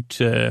 great.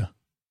 He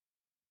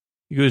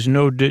goes,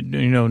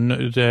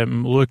 that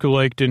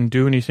lookalike didn't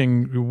do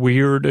anything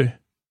weird.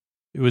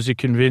 Was it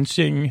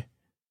convincing?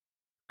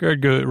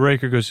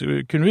 Riker goes,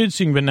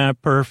 convincing but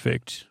not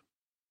perfect.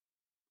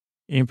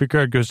 And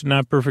Picard goes,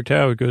 not perfect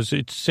how? He goes,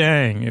 it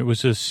sang. It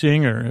was a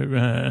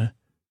singer.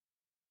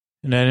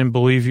 And I didn't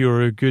believe you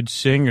were a good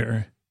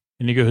singer.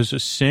 And he goes, a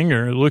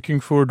singer?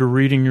 Looking forward to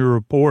reading your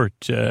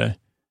report. At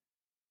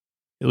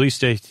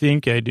least I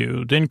think I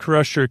do. Then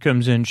Crusher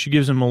comes in. She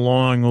gives him a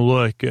long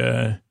look.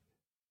 And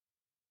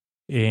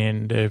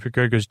And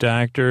Picard goes,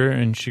 doctor,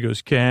 and she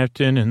goes,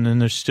 captain, and then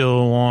there's still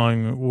a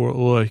long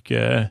look,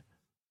 and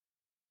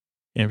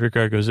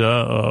Picard goes,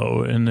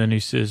 uh-oh, and then he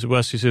says,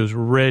 Wesley says,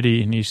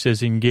 ready, and he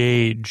says,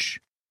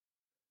 engage.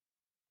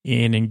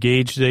 And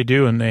engage they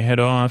do, and they head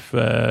off,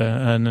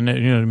 and then,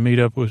 to meet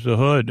up with the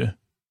Hood.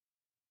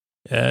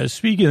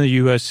 Speaking of the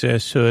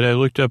USS Hood, I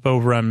looked up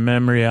over on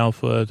Memory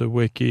Alpha, the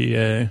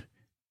wiki.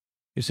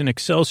 It's an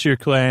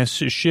Excelsior-class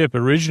ship.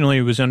 Originally,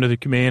 it was under the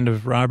command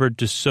of Robert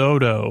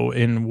DeSoto,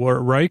 and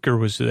Riker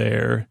was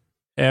there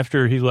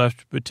after he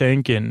left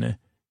Potemkin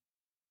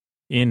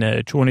in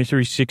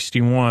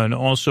 2361.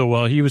 Also,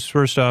 while he was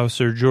first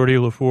officer, Geordie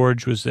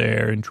LaForge was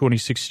there in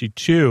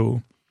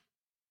 2062.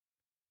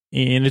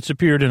 And it's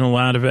appeared in a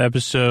lot of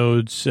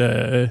episodes,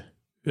 Counter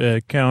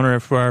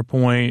at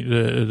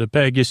Farpoint, the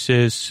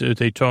Pegasus,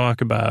 they talk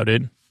about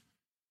it.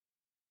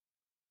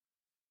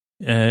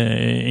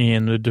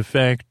 And the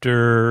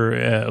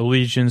Defector,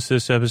 Allegiance,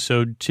 this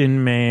episode,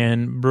 Tin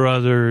Man,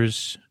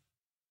 Brothers,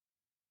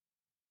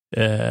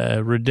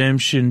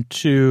 Redemption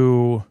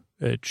 2,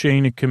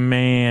 Chain of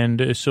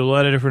Command. So a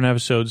lot of different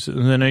episodes.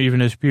 And then it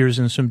even appears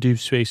in some Deep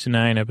Space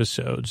Nine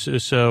episodes.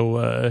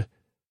 So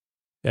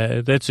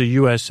that's a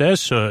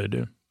USS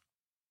Hood.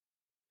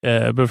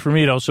 But for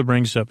me, it also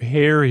brings up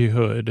Harry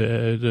Hood,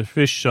 the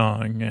fish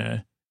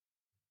song.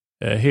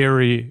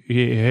 Harry,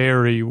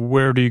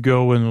 where do you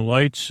go when the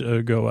lights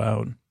go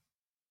out?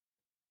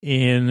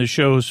 And the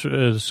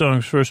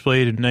song's first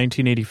played in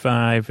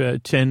 1985,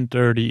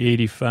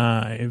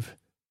 10/30/85.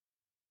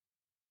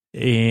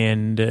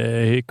 And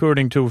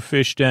according to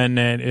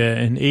Fish.net,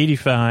 in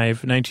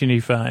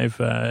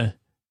 1985,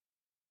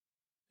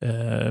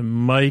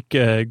 Mike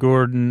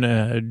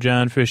Gordon,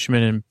 John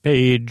Fishman, and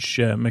Paige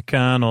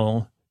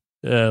McConnell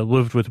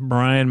lived with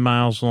Brian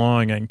Miles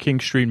Long on King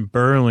Street in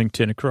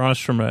Burlington, across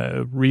from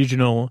a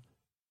regional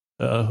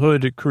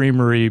Hood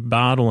Creamery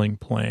bottling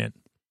plant.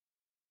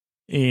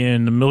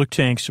 And the milk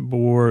tanks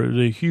bore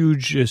the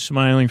huge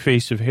smiling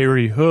face of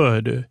Harry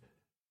Hood,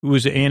 who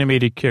was an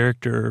animated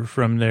character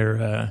from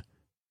their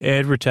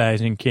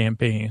advertising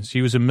campaigns.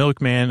 He was a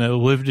milkman that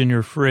lived in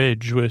your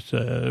fridge with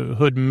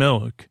Hood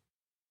milk,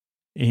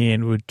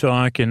 and would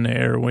talk in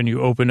there when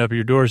you open up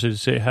your doors and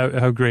say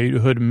how great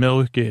Hood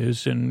milk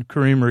is and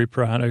creamery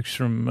products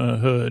from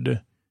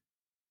Hood.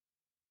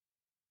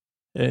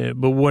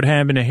 But what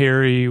happened to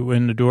Harry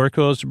when the door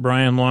closed?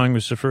 Brian Long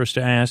was the first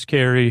to ask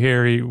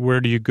Harry, where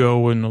do you go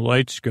when the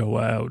lights go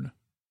out?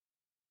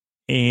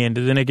 And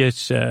then I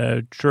guess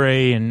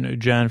Trey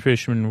and John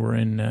Fishman were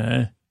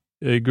in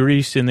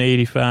Greece in the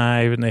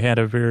 85, and they had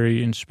a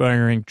very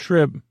inspiring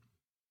trip.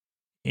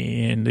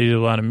 And they did a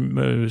lot of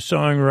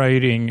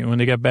songwriting. And when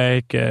they got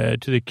back to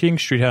the King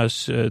Street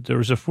house, there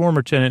was a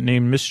former tenant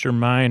named Mr.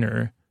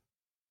 Minor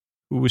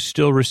who was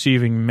still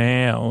receiving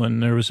mail.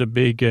 And there was a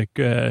big,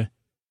 what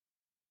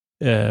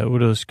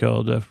was it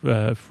called,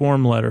 a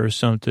form letter or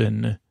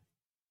something.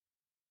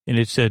 And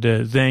it said,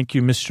 thank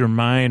you, Mr.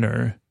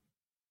 Minor.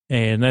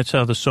 And that's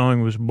how the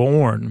song was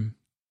born.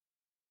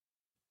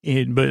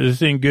 But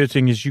the good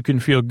thing is you can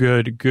feel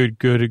good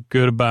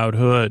about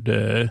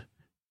Hood.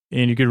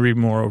 And you can read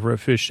more over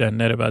at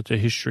Fish.net about the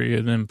history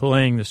of them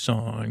playing the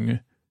song.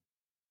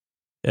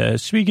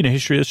 Speaking of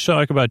history, let's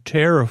talk about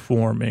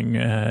terraforming.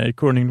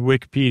 According to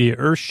Wikipedia,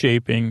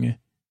 earth-shaping,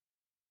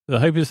 the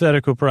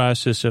hypothetical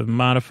process of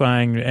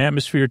modifying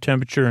atmosphere,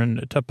 temperature,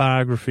 and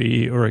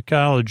topography or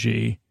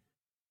ecology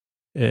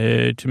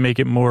to make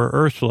it more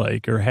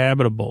Earth-like or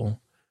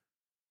habitable.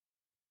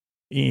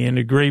 And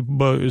a great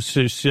book,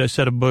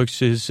 set of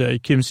books is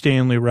Kim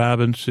Stanley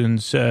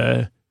Robinson's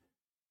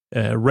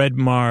Red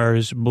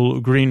Mars,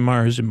 Green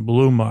Mars, and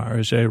Blue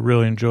Mars. I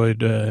really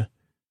enjoyed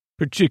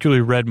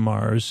particularly Red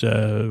Mars.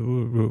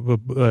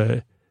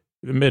 It's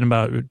been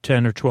about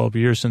 10 or 12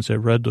 years since I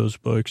read those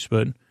books,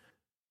 but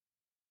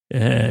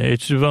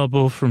it's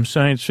available from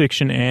science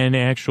fiction and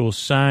actual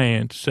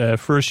science.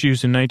 First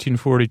used in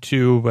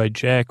 1942 by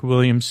Jack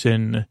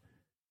Williamson,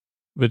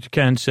 but the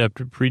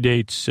concept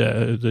predates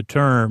the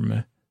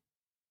term.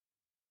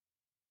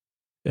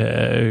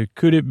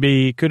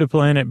 Could a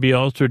planet be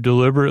altered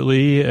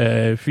deliberately,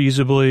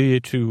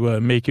 feasibly to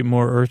make it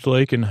more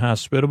Earth-like and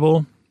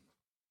hospitable?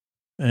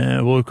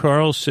 Well,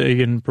 Carl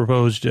Sagan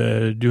proposed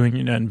doing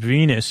it on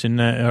Venus in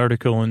that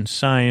article in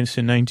Science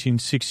in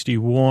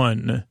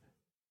 1961,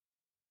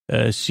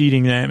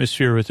 seeding the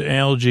atmosphere with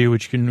algae,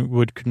 which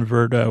would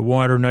convert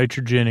water,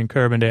 nitrogen, and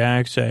carbon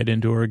dioxide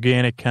into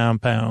organic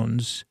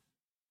compounds.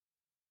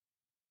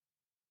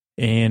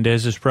 And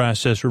as this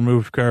process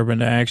removed carbon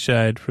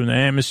dioxide from the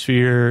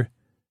atmosphere,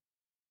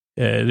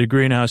 the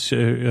greenhouse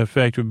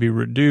effect would be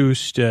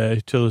reduced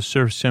till the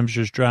surface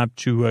temperatures dropped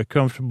to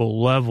comfortable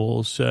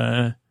levels.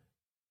 And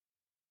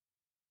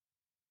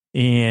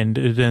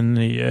then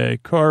the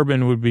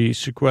carbon would be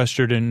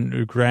sequestered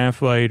in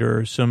graphite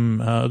or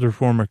some other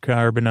form of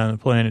carbon on the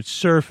planet's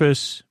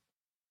surface.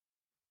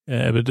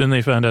 But then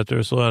they found out there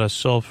was a lot of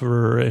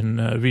sulfur in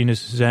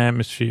Venus's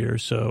atmosphere,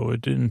 so they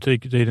didn't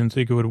think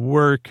it would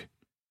work.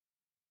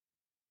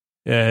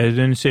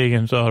 Then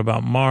Sagan thought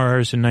about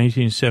Mars in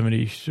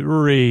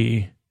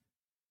 1973.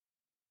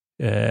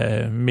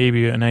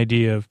 Maybe an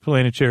idea of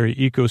planetary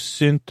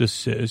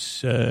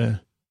ecosynthesis.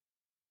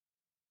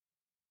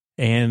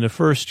 And the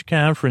first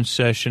conference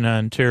session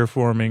on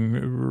terraforming,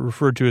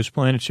 referred to as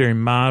planetary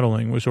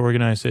modeling, was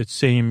organized that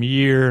same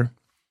year.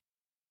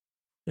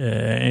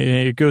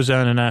 And it goes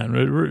on and on.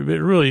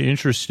 Really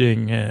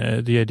interesting,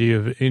 the idea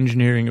of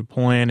engineering a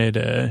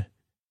planet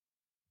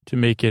to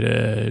make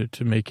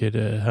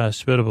it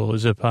hospitable.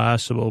 Is it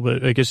possible?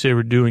 But I guess they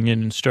were doing it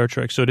in Star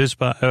Trek, so it is.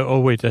 Oh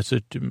wait, that's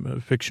a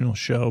fictional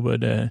show.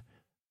 But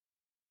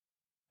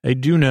I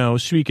do know.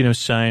 Speaking of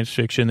science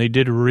fiction, they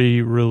did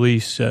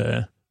re-release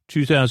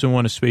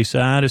 2001: A Space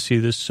Odyssey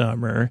this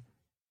summer,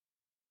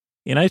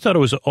 and I thought it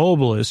was an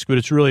obelisk, but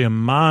it's really a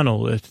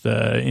monolith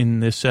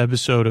in this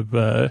episode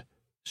of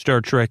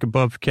Star Trek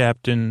Above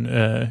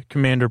Captain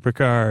Commander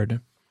Picard.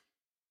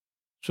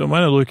 So I'm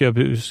going to look up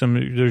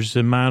there's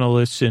the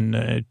monoliths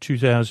in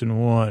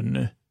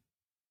 2001.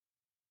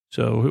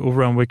 So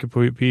over on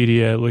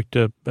Wikipedia, I looked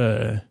up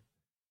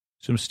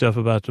some stuff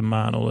about the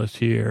monolith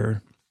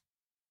here.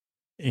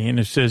 And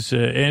it says,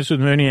 as with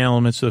many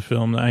elements of the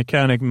film, the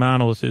iconic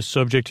monolith is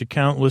subject to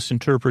countless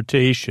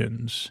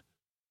interpretations.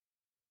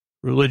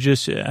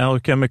 Religious,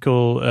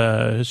 alchemical,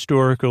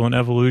 historical, and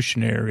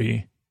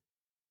evolutionary.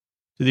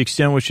 To the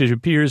extent which it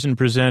appears and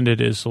presented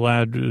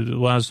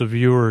allows the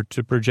viewer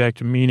to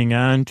project meaning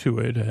onto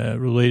it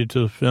related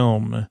to the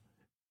film.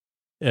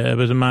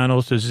 But the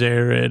monolith is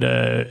there at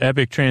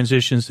epic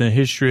transitions in the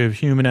history of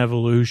human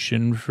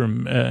evolution,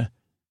 from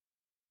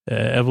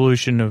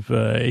evolution of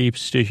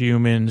apes to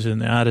humans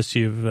and the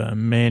odyssey of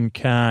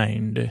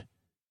mankind.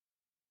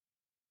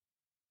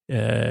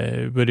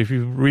 But if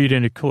you read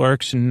into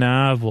Clark's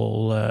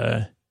novel,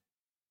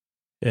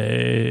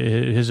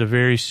 it has a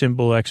very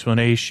simple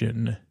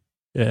explanation.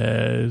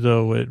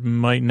 Though it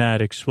might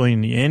not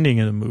explain the ending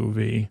of the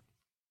movie.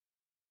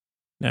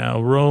 Now,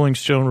 Rolling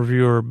Stone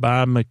reviewer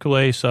Bob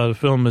McClay saw the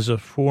film as a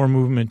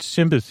four-movement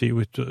symphony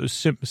with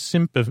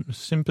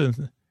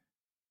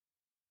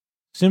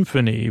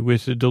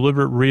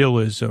deliberate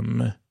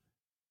realism.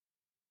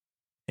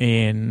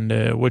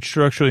 And what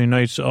structurally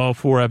unites all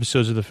four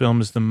episodes of the film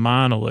is the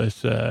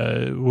monolith,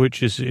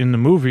 which is in the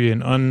movie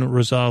an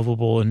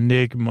unresolvable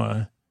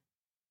enigma.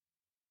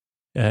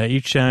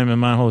 Each time a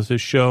monolith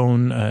is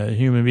shown,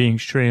 human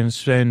beings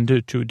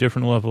transcend to a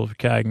different level of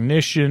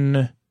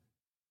cognition,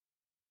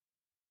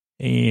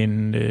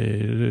 and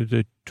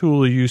the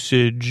tool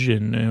usage,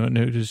 and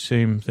the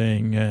same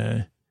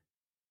thing.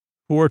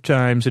 4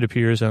 times it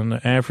appears on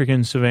the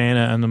African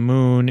savanna, on the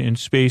moon, in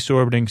space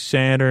orbiting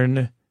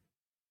Saturn,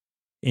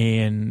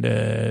 and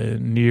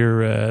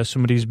near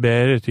somebody's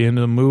bed at the end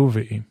of the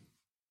movie.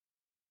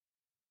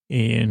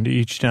 And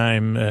each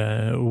time,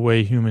 the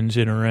way humans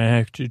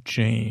interact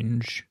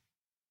change.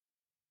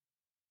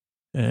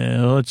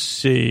 Let's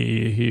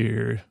see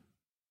here.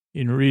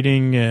 In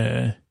reading,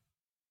 I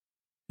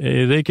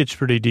think it's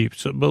pretty deep.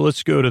 So, but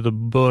let's go to the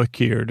book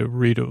here to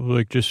read it,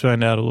 like just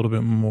find out a little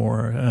bit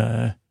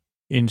more.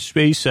 In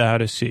Space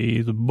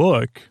Odyssey, the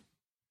book,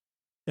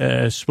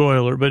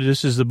 spoiler, but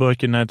this is the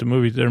book and not the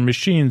movie. They're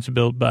machines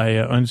built by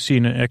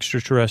unseen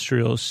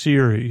extraterrestrial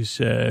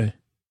series.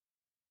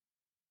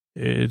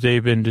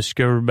 They've been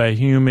discovered by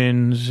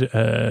humans.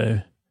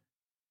 They're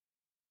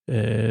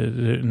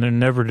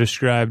never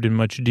described in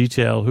much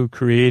detail who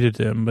created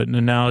them, but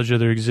the knowledge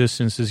of their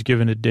existence is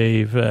given to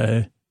Dave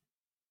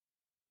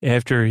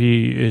after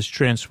he is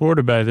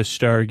transported by the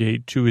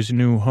Stargate to his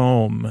new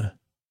home,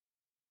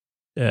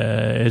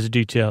 as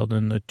detailed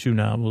in the 2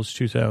 novels,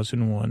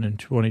 2001 and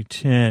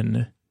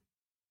 2010.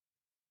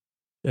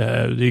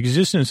 The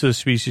existence of the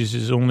species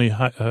is only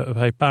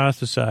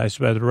hypothesized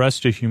by the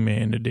rest of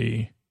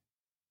humanity.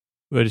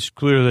 But it's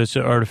clear that it's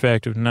an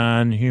artifact of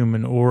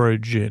non-human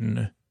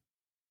origin.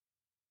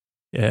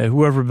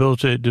 Whoever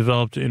built it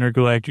developed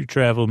intergalactic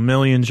travel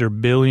millions or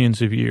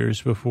billions of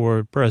years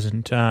before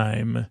present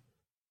time.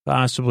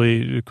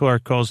 Possibly,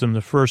 Clark calls them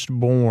the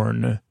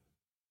firstborn.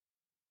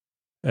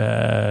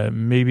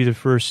 Maybe the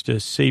first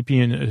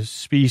sapient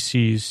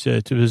species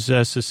to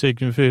possess a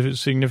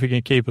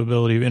significant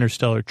capability of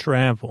interstellar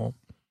travel.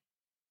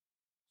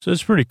 So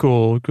it's pretty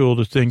cool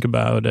to think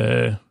about.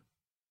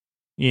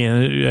 Yeah,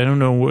 I don't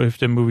know if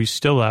the movie's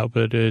still out,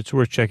 but it's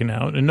worth checking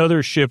out.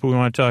 Another ship we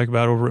want to talk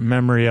about over at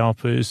Memory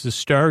Alpha is the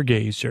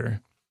Stargazer,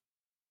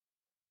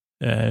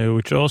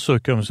 which also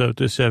comes out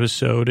this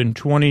episode. In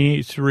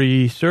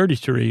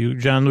 2333,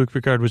 Jean-Luc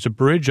Picard was a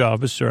bridge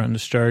officer on the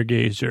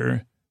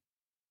Stargazer,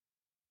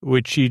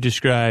 which he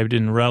described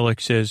in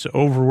Relics as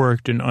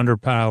overworked and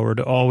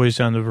underpowered, always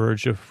on the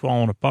verge of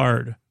falling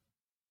apart.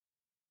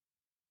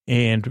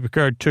 And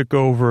Picard took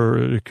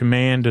over the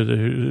command of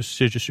the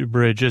Sigil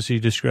Bridge, as he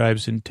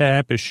describes in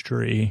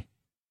Tapestry.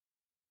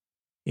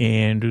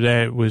 And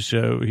that was,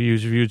 he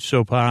was viewed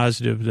so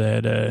positive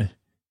that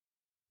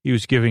he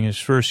was giving his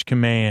first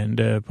command,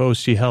 a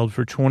post he held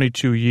for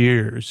 22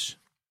 years.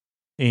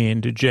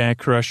 And Jack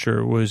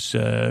Crusher was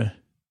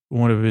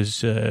one of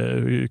his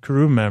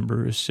crew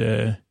members.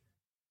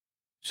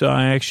 Saw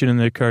action in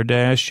the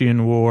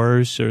Kardashian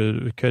Wars, or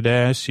the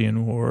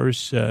Cardassian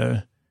Wars.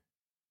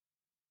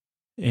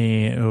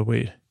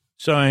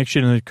 Saw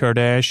action in the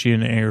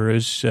Kardashian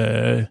eras.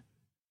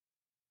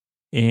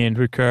 And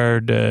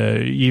Picard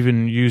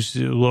even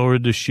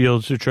lowered the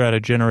shields to try to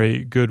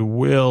generate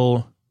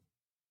goodwill.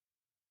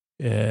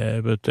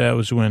 But that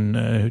was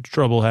when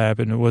trouble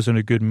happened. It wasn't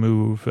a good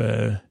move.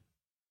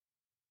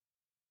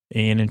 And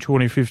in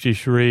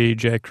 2053,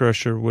 Jack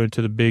Crusher went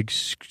to the big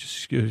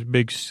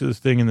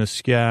thing in the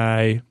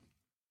sky.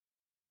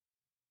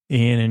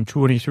 And in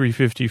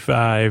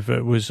 2355,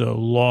 it was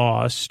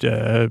lost.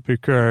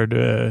 Picard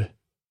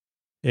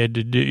had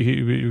to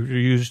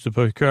use the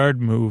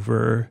Picard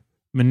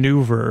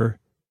maneuver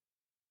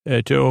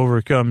to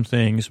overcome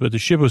things, but the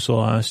ship was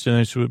lost, and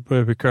that's what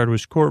Picard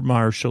was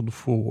court-martialed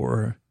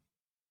for.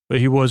 But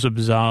he was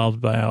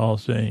absolved by all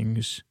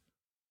things.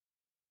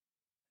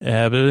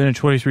 But then in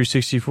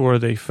 2364,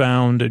 they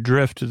found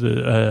adrift.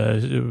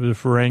 The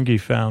Ferengi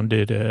found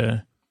it.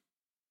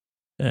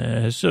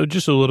 So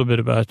just a little bit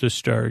about the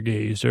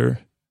Stargazer.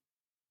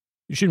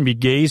 You shouldn't be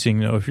gazing,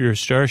 though, if you're a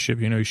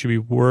starship. You should be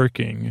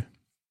working.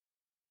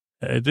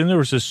 Then there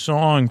was a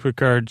song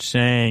Picard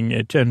sang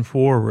at 10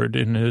 Forward,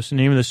 and the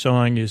name of the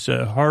song is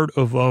Heart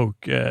of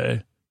Oak,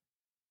 a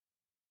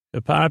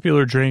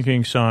popular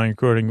drinking song,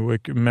 according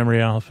to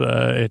Memory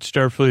Alpha, at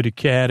Starfleet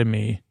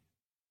Academy,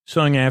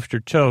 sung after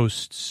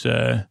toasts.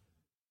 And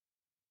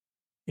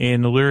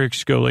the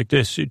lyrics go like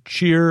this: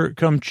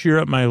 come cheer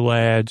up, my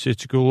lads,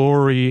 it's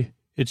glory,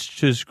 it's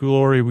 'tis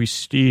glory we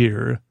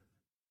steer,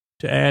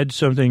 to add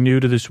something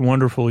new to this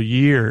wonderful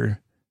year.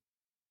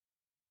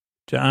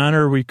 To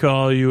honor we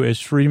call you as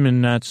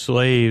freemen, not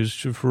slaves,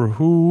 for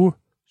who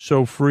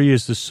so free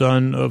as the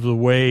son of the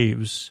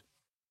waves?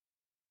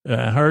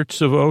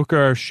 Hearts of oak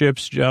are our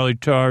ships, jolly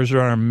tars are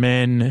our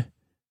men.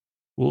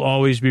 We'll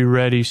always be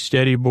ready,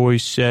 steady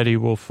boys, steady.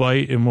 We'll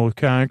fight and we'll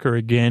conquer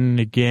again and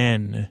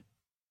again.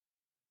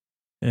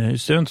 It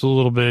sounds a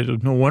little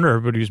bit, no wonder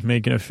everybody's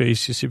making a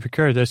face. You see,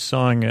 Picard, that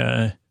song,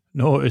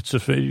 no,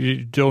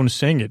 you don't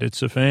sing it.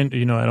 It's a fan,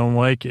 I don't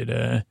like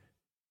it.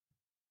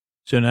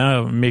 So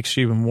now it makes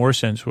even more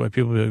sense why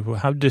people are like, well,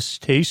 how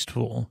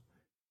distasteful.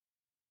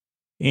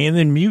 And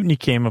then Mutiny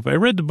came up. I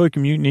read the book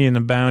Mutiny and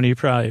the Bounty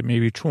probably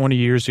maybe 20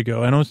 years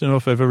ago. I don't know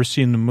if I've ever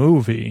seen the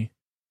movie,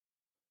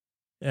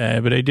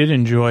 but I did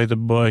enjoy the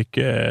book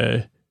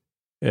about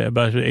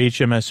the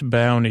HMS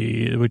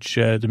Bounty, which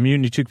the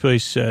mutiny took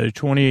place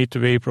 28th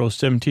of April,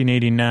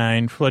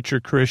 1789. Fletcher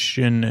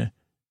Christian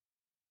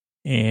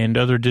and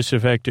other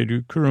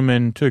disaffected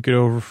crewmen took it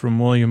over from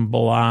William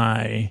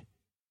Bligh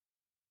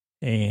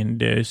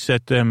and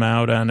set them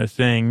out on a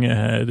thing.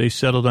 They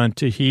settled on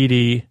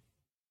Tahiti,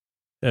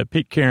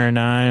 Pitcairn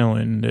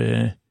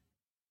Island,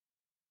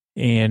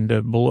 and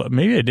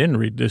maybe I didn't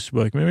read this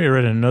book. Maybe I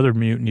read another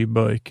mutiny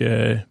book,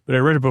 but I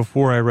read it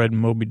before I read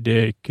Moby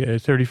Dick.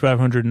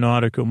 3,500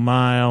 nautical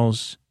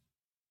miles.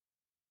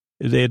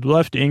 They had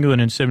left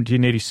England in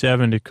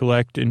 1787 to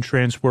collect and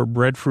transport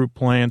breadfruit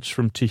plants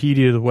from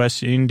Tahiti to the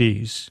West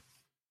Indies.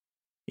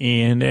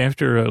 And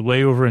after a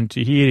layover in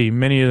Tahiti,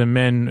 many of the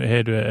men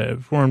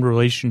had formed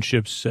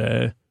relationships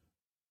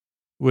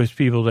with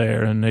people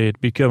there, and they had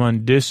become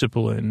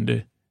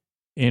undisciplined.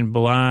 And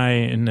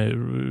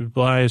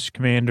Bligh's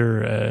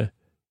commander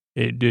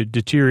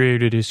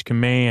deteriorated his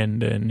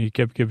command, and he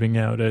kept giving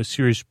out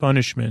serious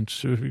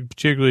punishments,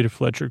 particularly to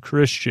Fletcher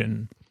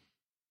Christian.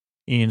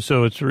 And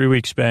so 3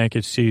 weeks back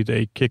at sea,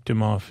 they kicked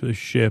him off the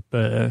ship,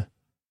 then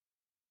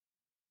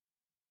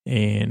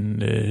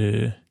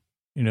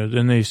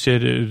they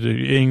said,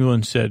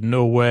 England said,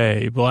 no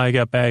way. Bligh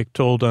got back,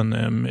 told on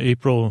them.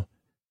 April,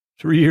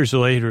 3 years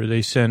later,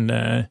 they send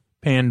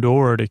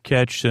Pandora to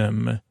catch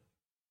them.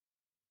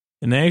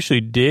 And they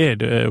actually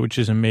did, which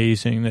is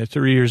amazing, that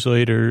 3 years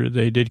later,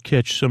 they did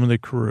catch some of the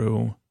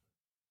crew.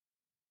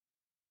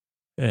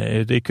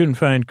 They couldn't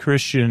find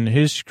Christian,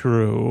 his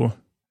crew.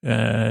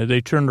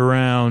 They turned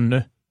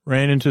around,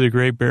 ran into the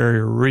Great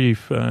Barrier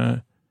Reef.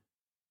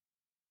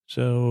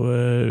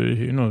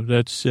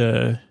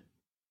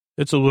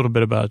 That's a little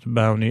bit about the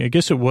bounty. I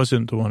guess it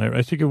wasn't the one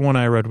I think the one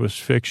I read was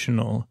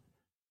fictional.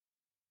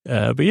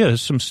 But yeah,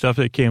 there's some stuff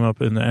that came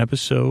up in the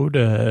episode.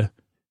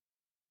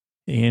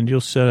 And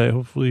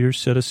hopefully you're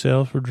set a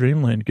sail for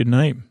Dreamland. Good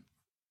night.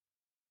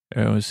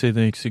 I want to say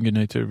thanks and good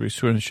night to everybody.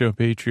 Swearing the show,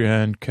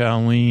 Patreon,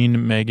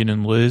 Colleen, Megan,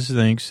 and Liz.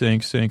 Thanks,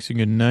 and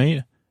good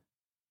night.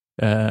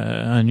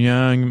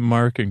 Anyang,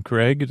 Mark, and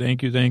Craig,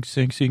 thank you, thanks,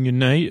 and good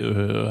night.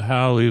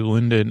 Holly,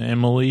 Linda, and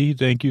Emily,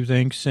 thank you,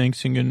 thanks, and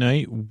good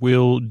night.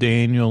 Will,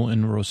 Daniel,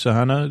 and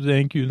Rosanna,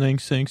 thank you,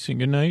 thanks, and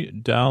good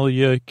night.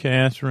 Dahlia,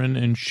 Catherine,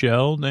 and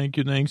Shell, thank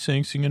you, thanks,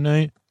 and good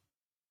night.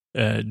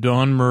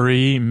 Dawn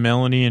Marie,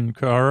 Melanie, and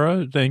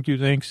Cara, thank you,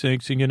 thanks,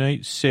 and good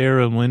night.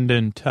 Sarah, Linda,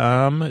 and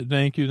Tom,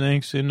 thank you,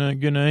 thanks, and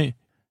good night.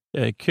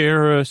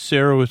 Kara,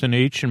 Sarah with an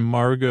H, and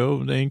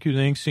Margot, thank you,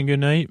 thanks, and good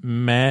night.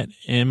 Matt,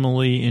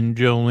 Emily, and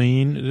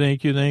Jolene,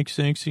 thank you, thanks,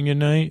 and good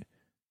night.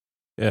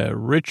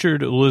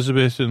 Richard,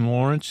 Elizabeth, and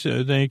Lawrence,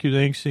 thank you,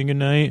 thanks, and good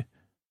night.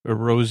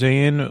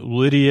 Roseanne,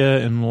 Lydia,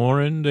 and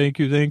Lauren, thank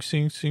you, thanks,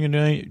 and good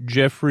night.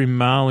 Jeffrey,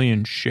 Molly,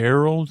 and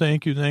Cheryl,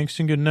 thank you, thanks,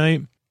 and good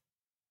night.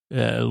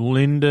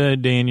 Linda,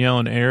 Danielle,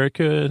 and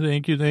Erica,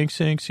 thank you, thanks,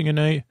 and good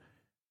night.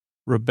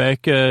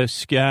 Rebecca,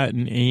 Scott,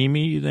 and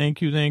Amy,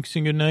 thank you, thanks,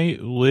 and good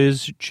night.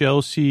 Liz,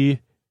 Chelsea,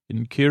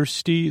 and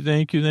Kirsty,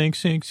 thank you,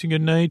 thanks, and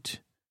good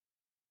night.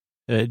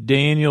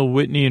 Daniel,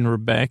 Whitney, and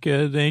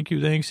Rebecca, thank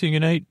you, thanks, and good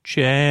night.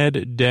 Chad,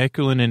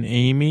 Declan, and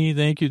Amy,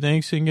 thank you,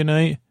 thanks, and good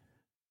night.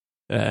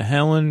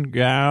 Helen,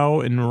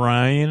 Gow, and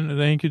Ryan,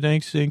 thank you,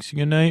 thanks, and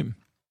good night.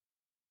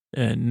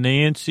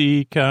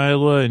 Nancy,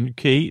 Kyla, and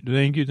Kate,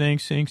 thank you,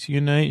 thanks, and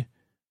good night.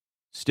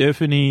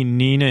 Stephanie,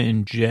 Nina,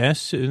 and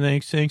Jess,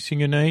 thanks,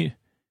 and good night.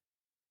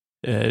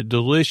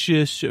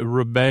 Delicious,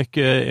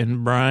 Rebecca,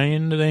 and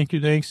Brian, thank you,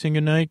 thanks, and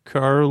good night.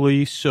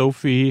 Carly,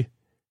 Sophie,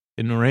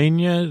 and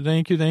Raina,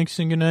 thank you, thanks,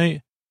 and good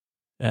night.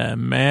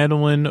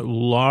 Madeline,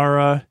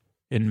 Laura,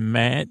 and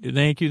Matt,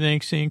 thank you,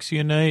 thanks, and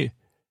good night.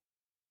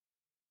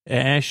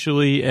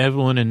 Ashley,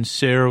 Evelyn, and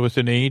Sarah with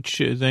an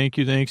H, thank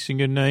you, thanks, and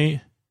good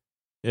night.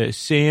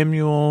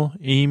 Samuel,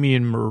 Amy,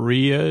 and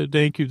Maria,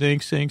 thank you,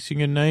 thanks, and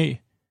good night.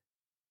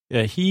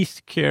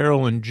 Heath,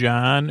 Carol, and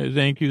John,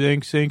 thank you,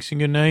 thanks, and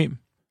good night.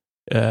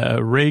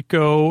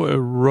 Reiko,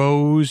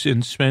 Rose,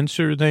 and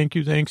Spencer, thank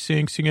you, thanks,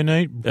 and good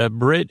night.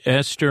 Britt,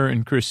 Esther,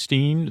 and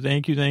Christine,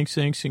 thank you, thanks,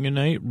 and good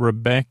night.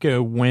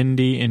 Rebecca,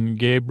 Wendy, and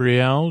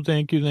Gabrielle,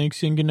 thank you,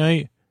 thanks, and good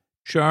night.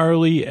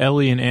 Charlie,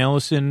 Ellie, and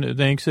Allison,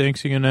 thanks, and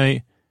good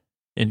night.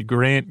 And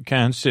Grant,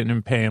 Constant,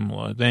 and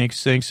Pamela,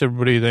 thanks,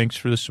 everybody, thanks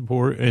for the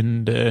support,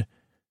 and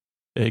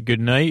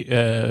good night.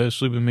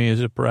 Sleep With Me is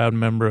a proud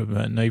member of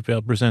Night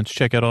Vale Presents.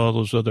 Check out all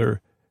those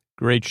other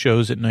great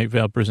shows at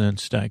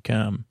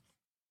nightvalepresents.com.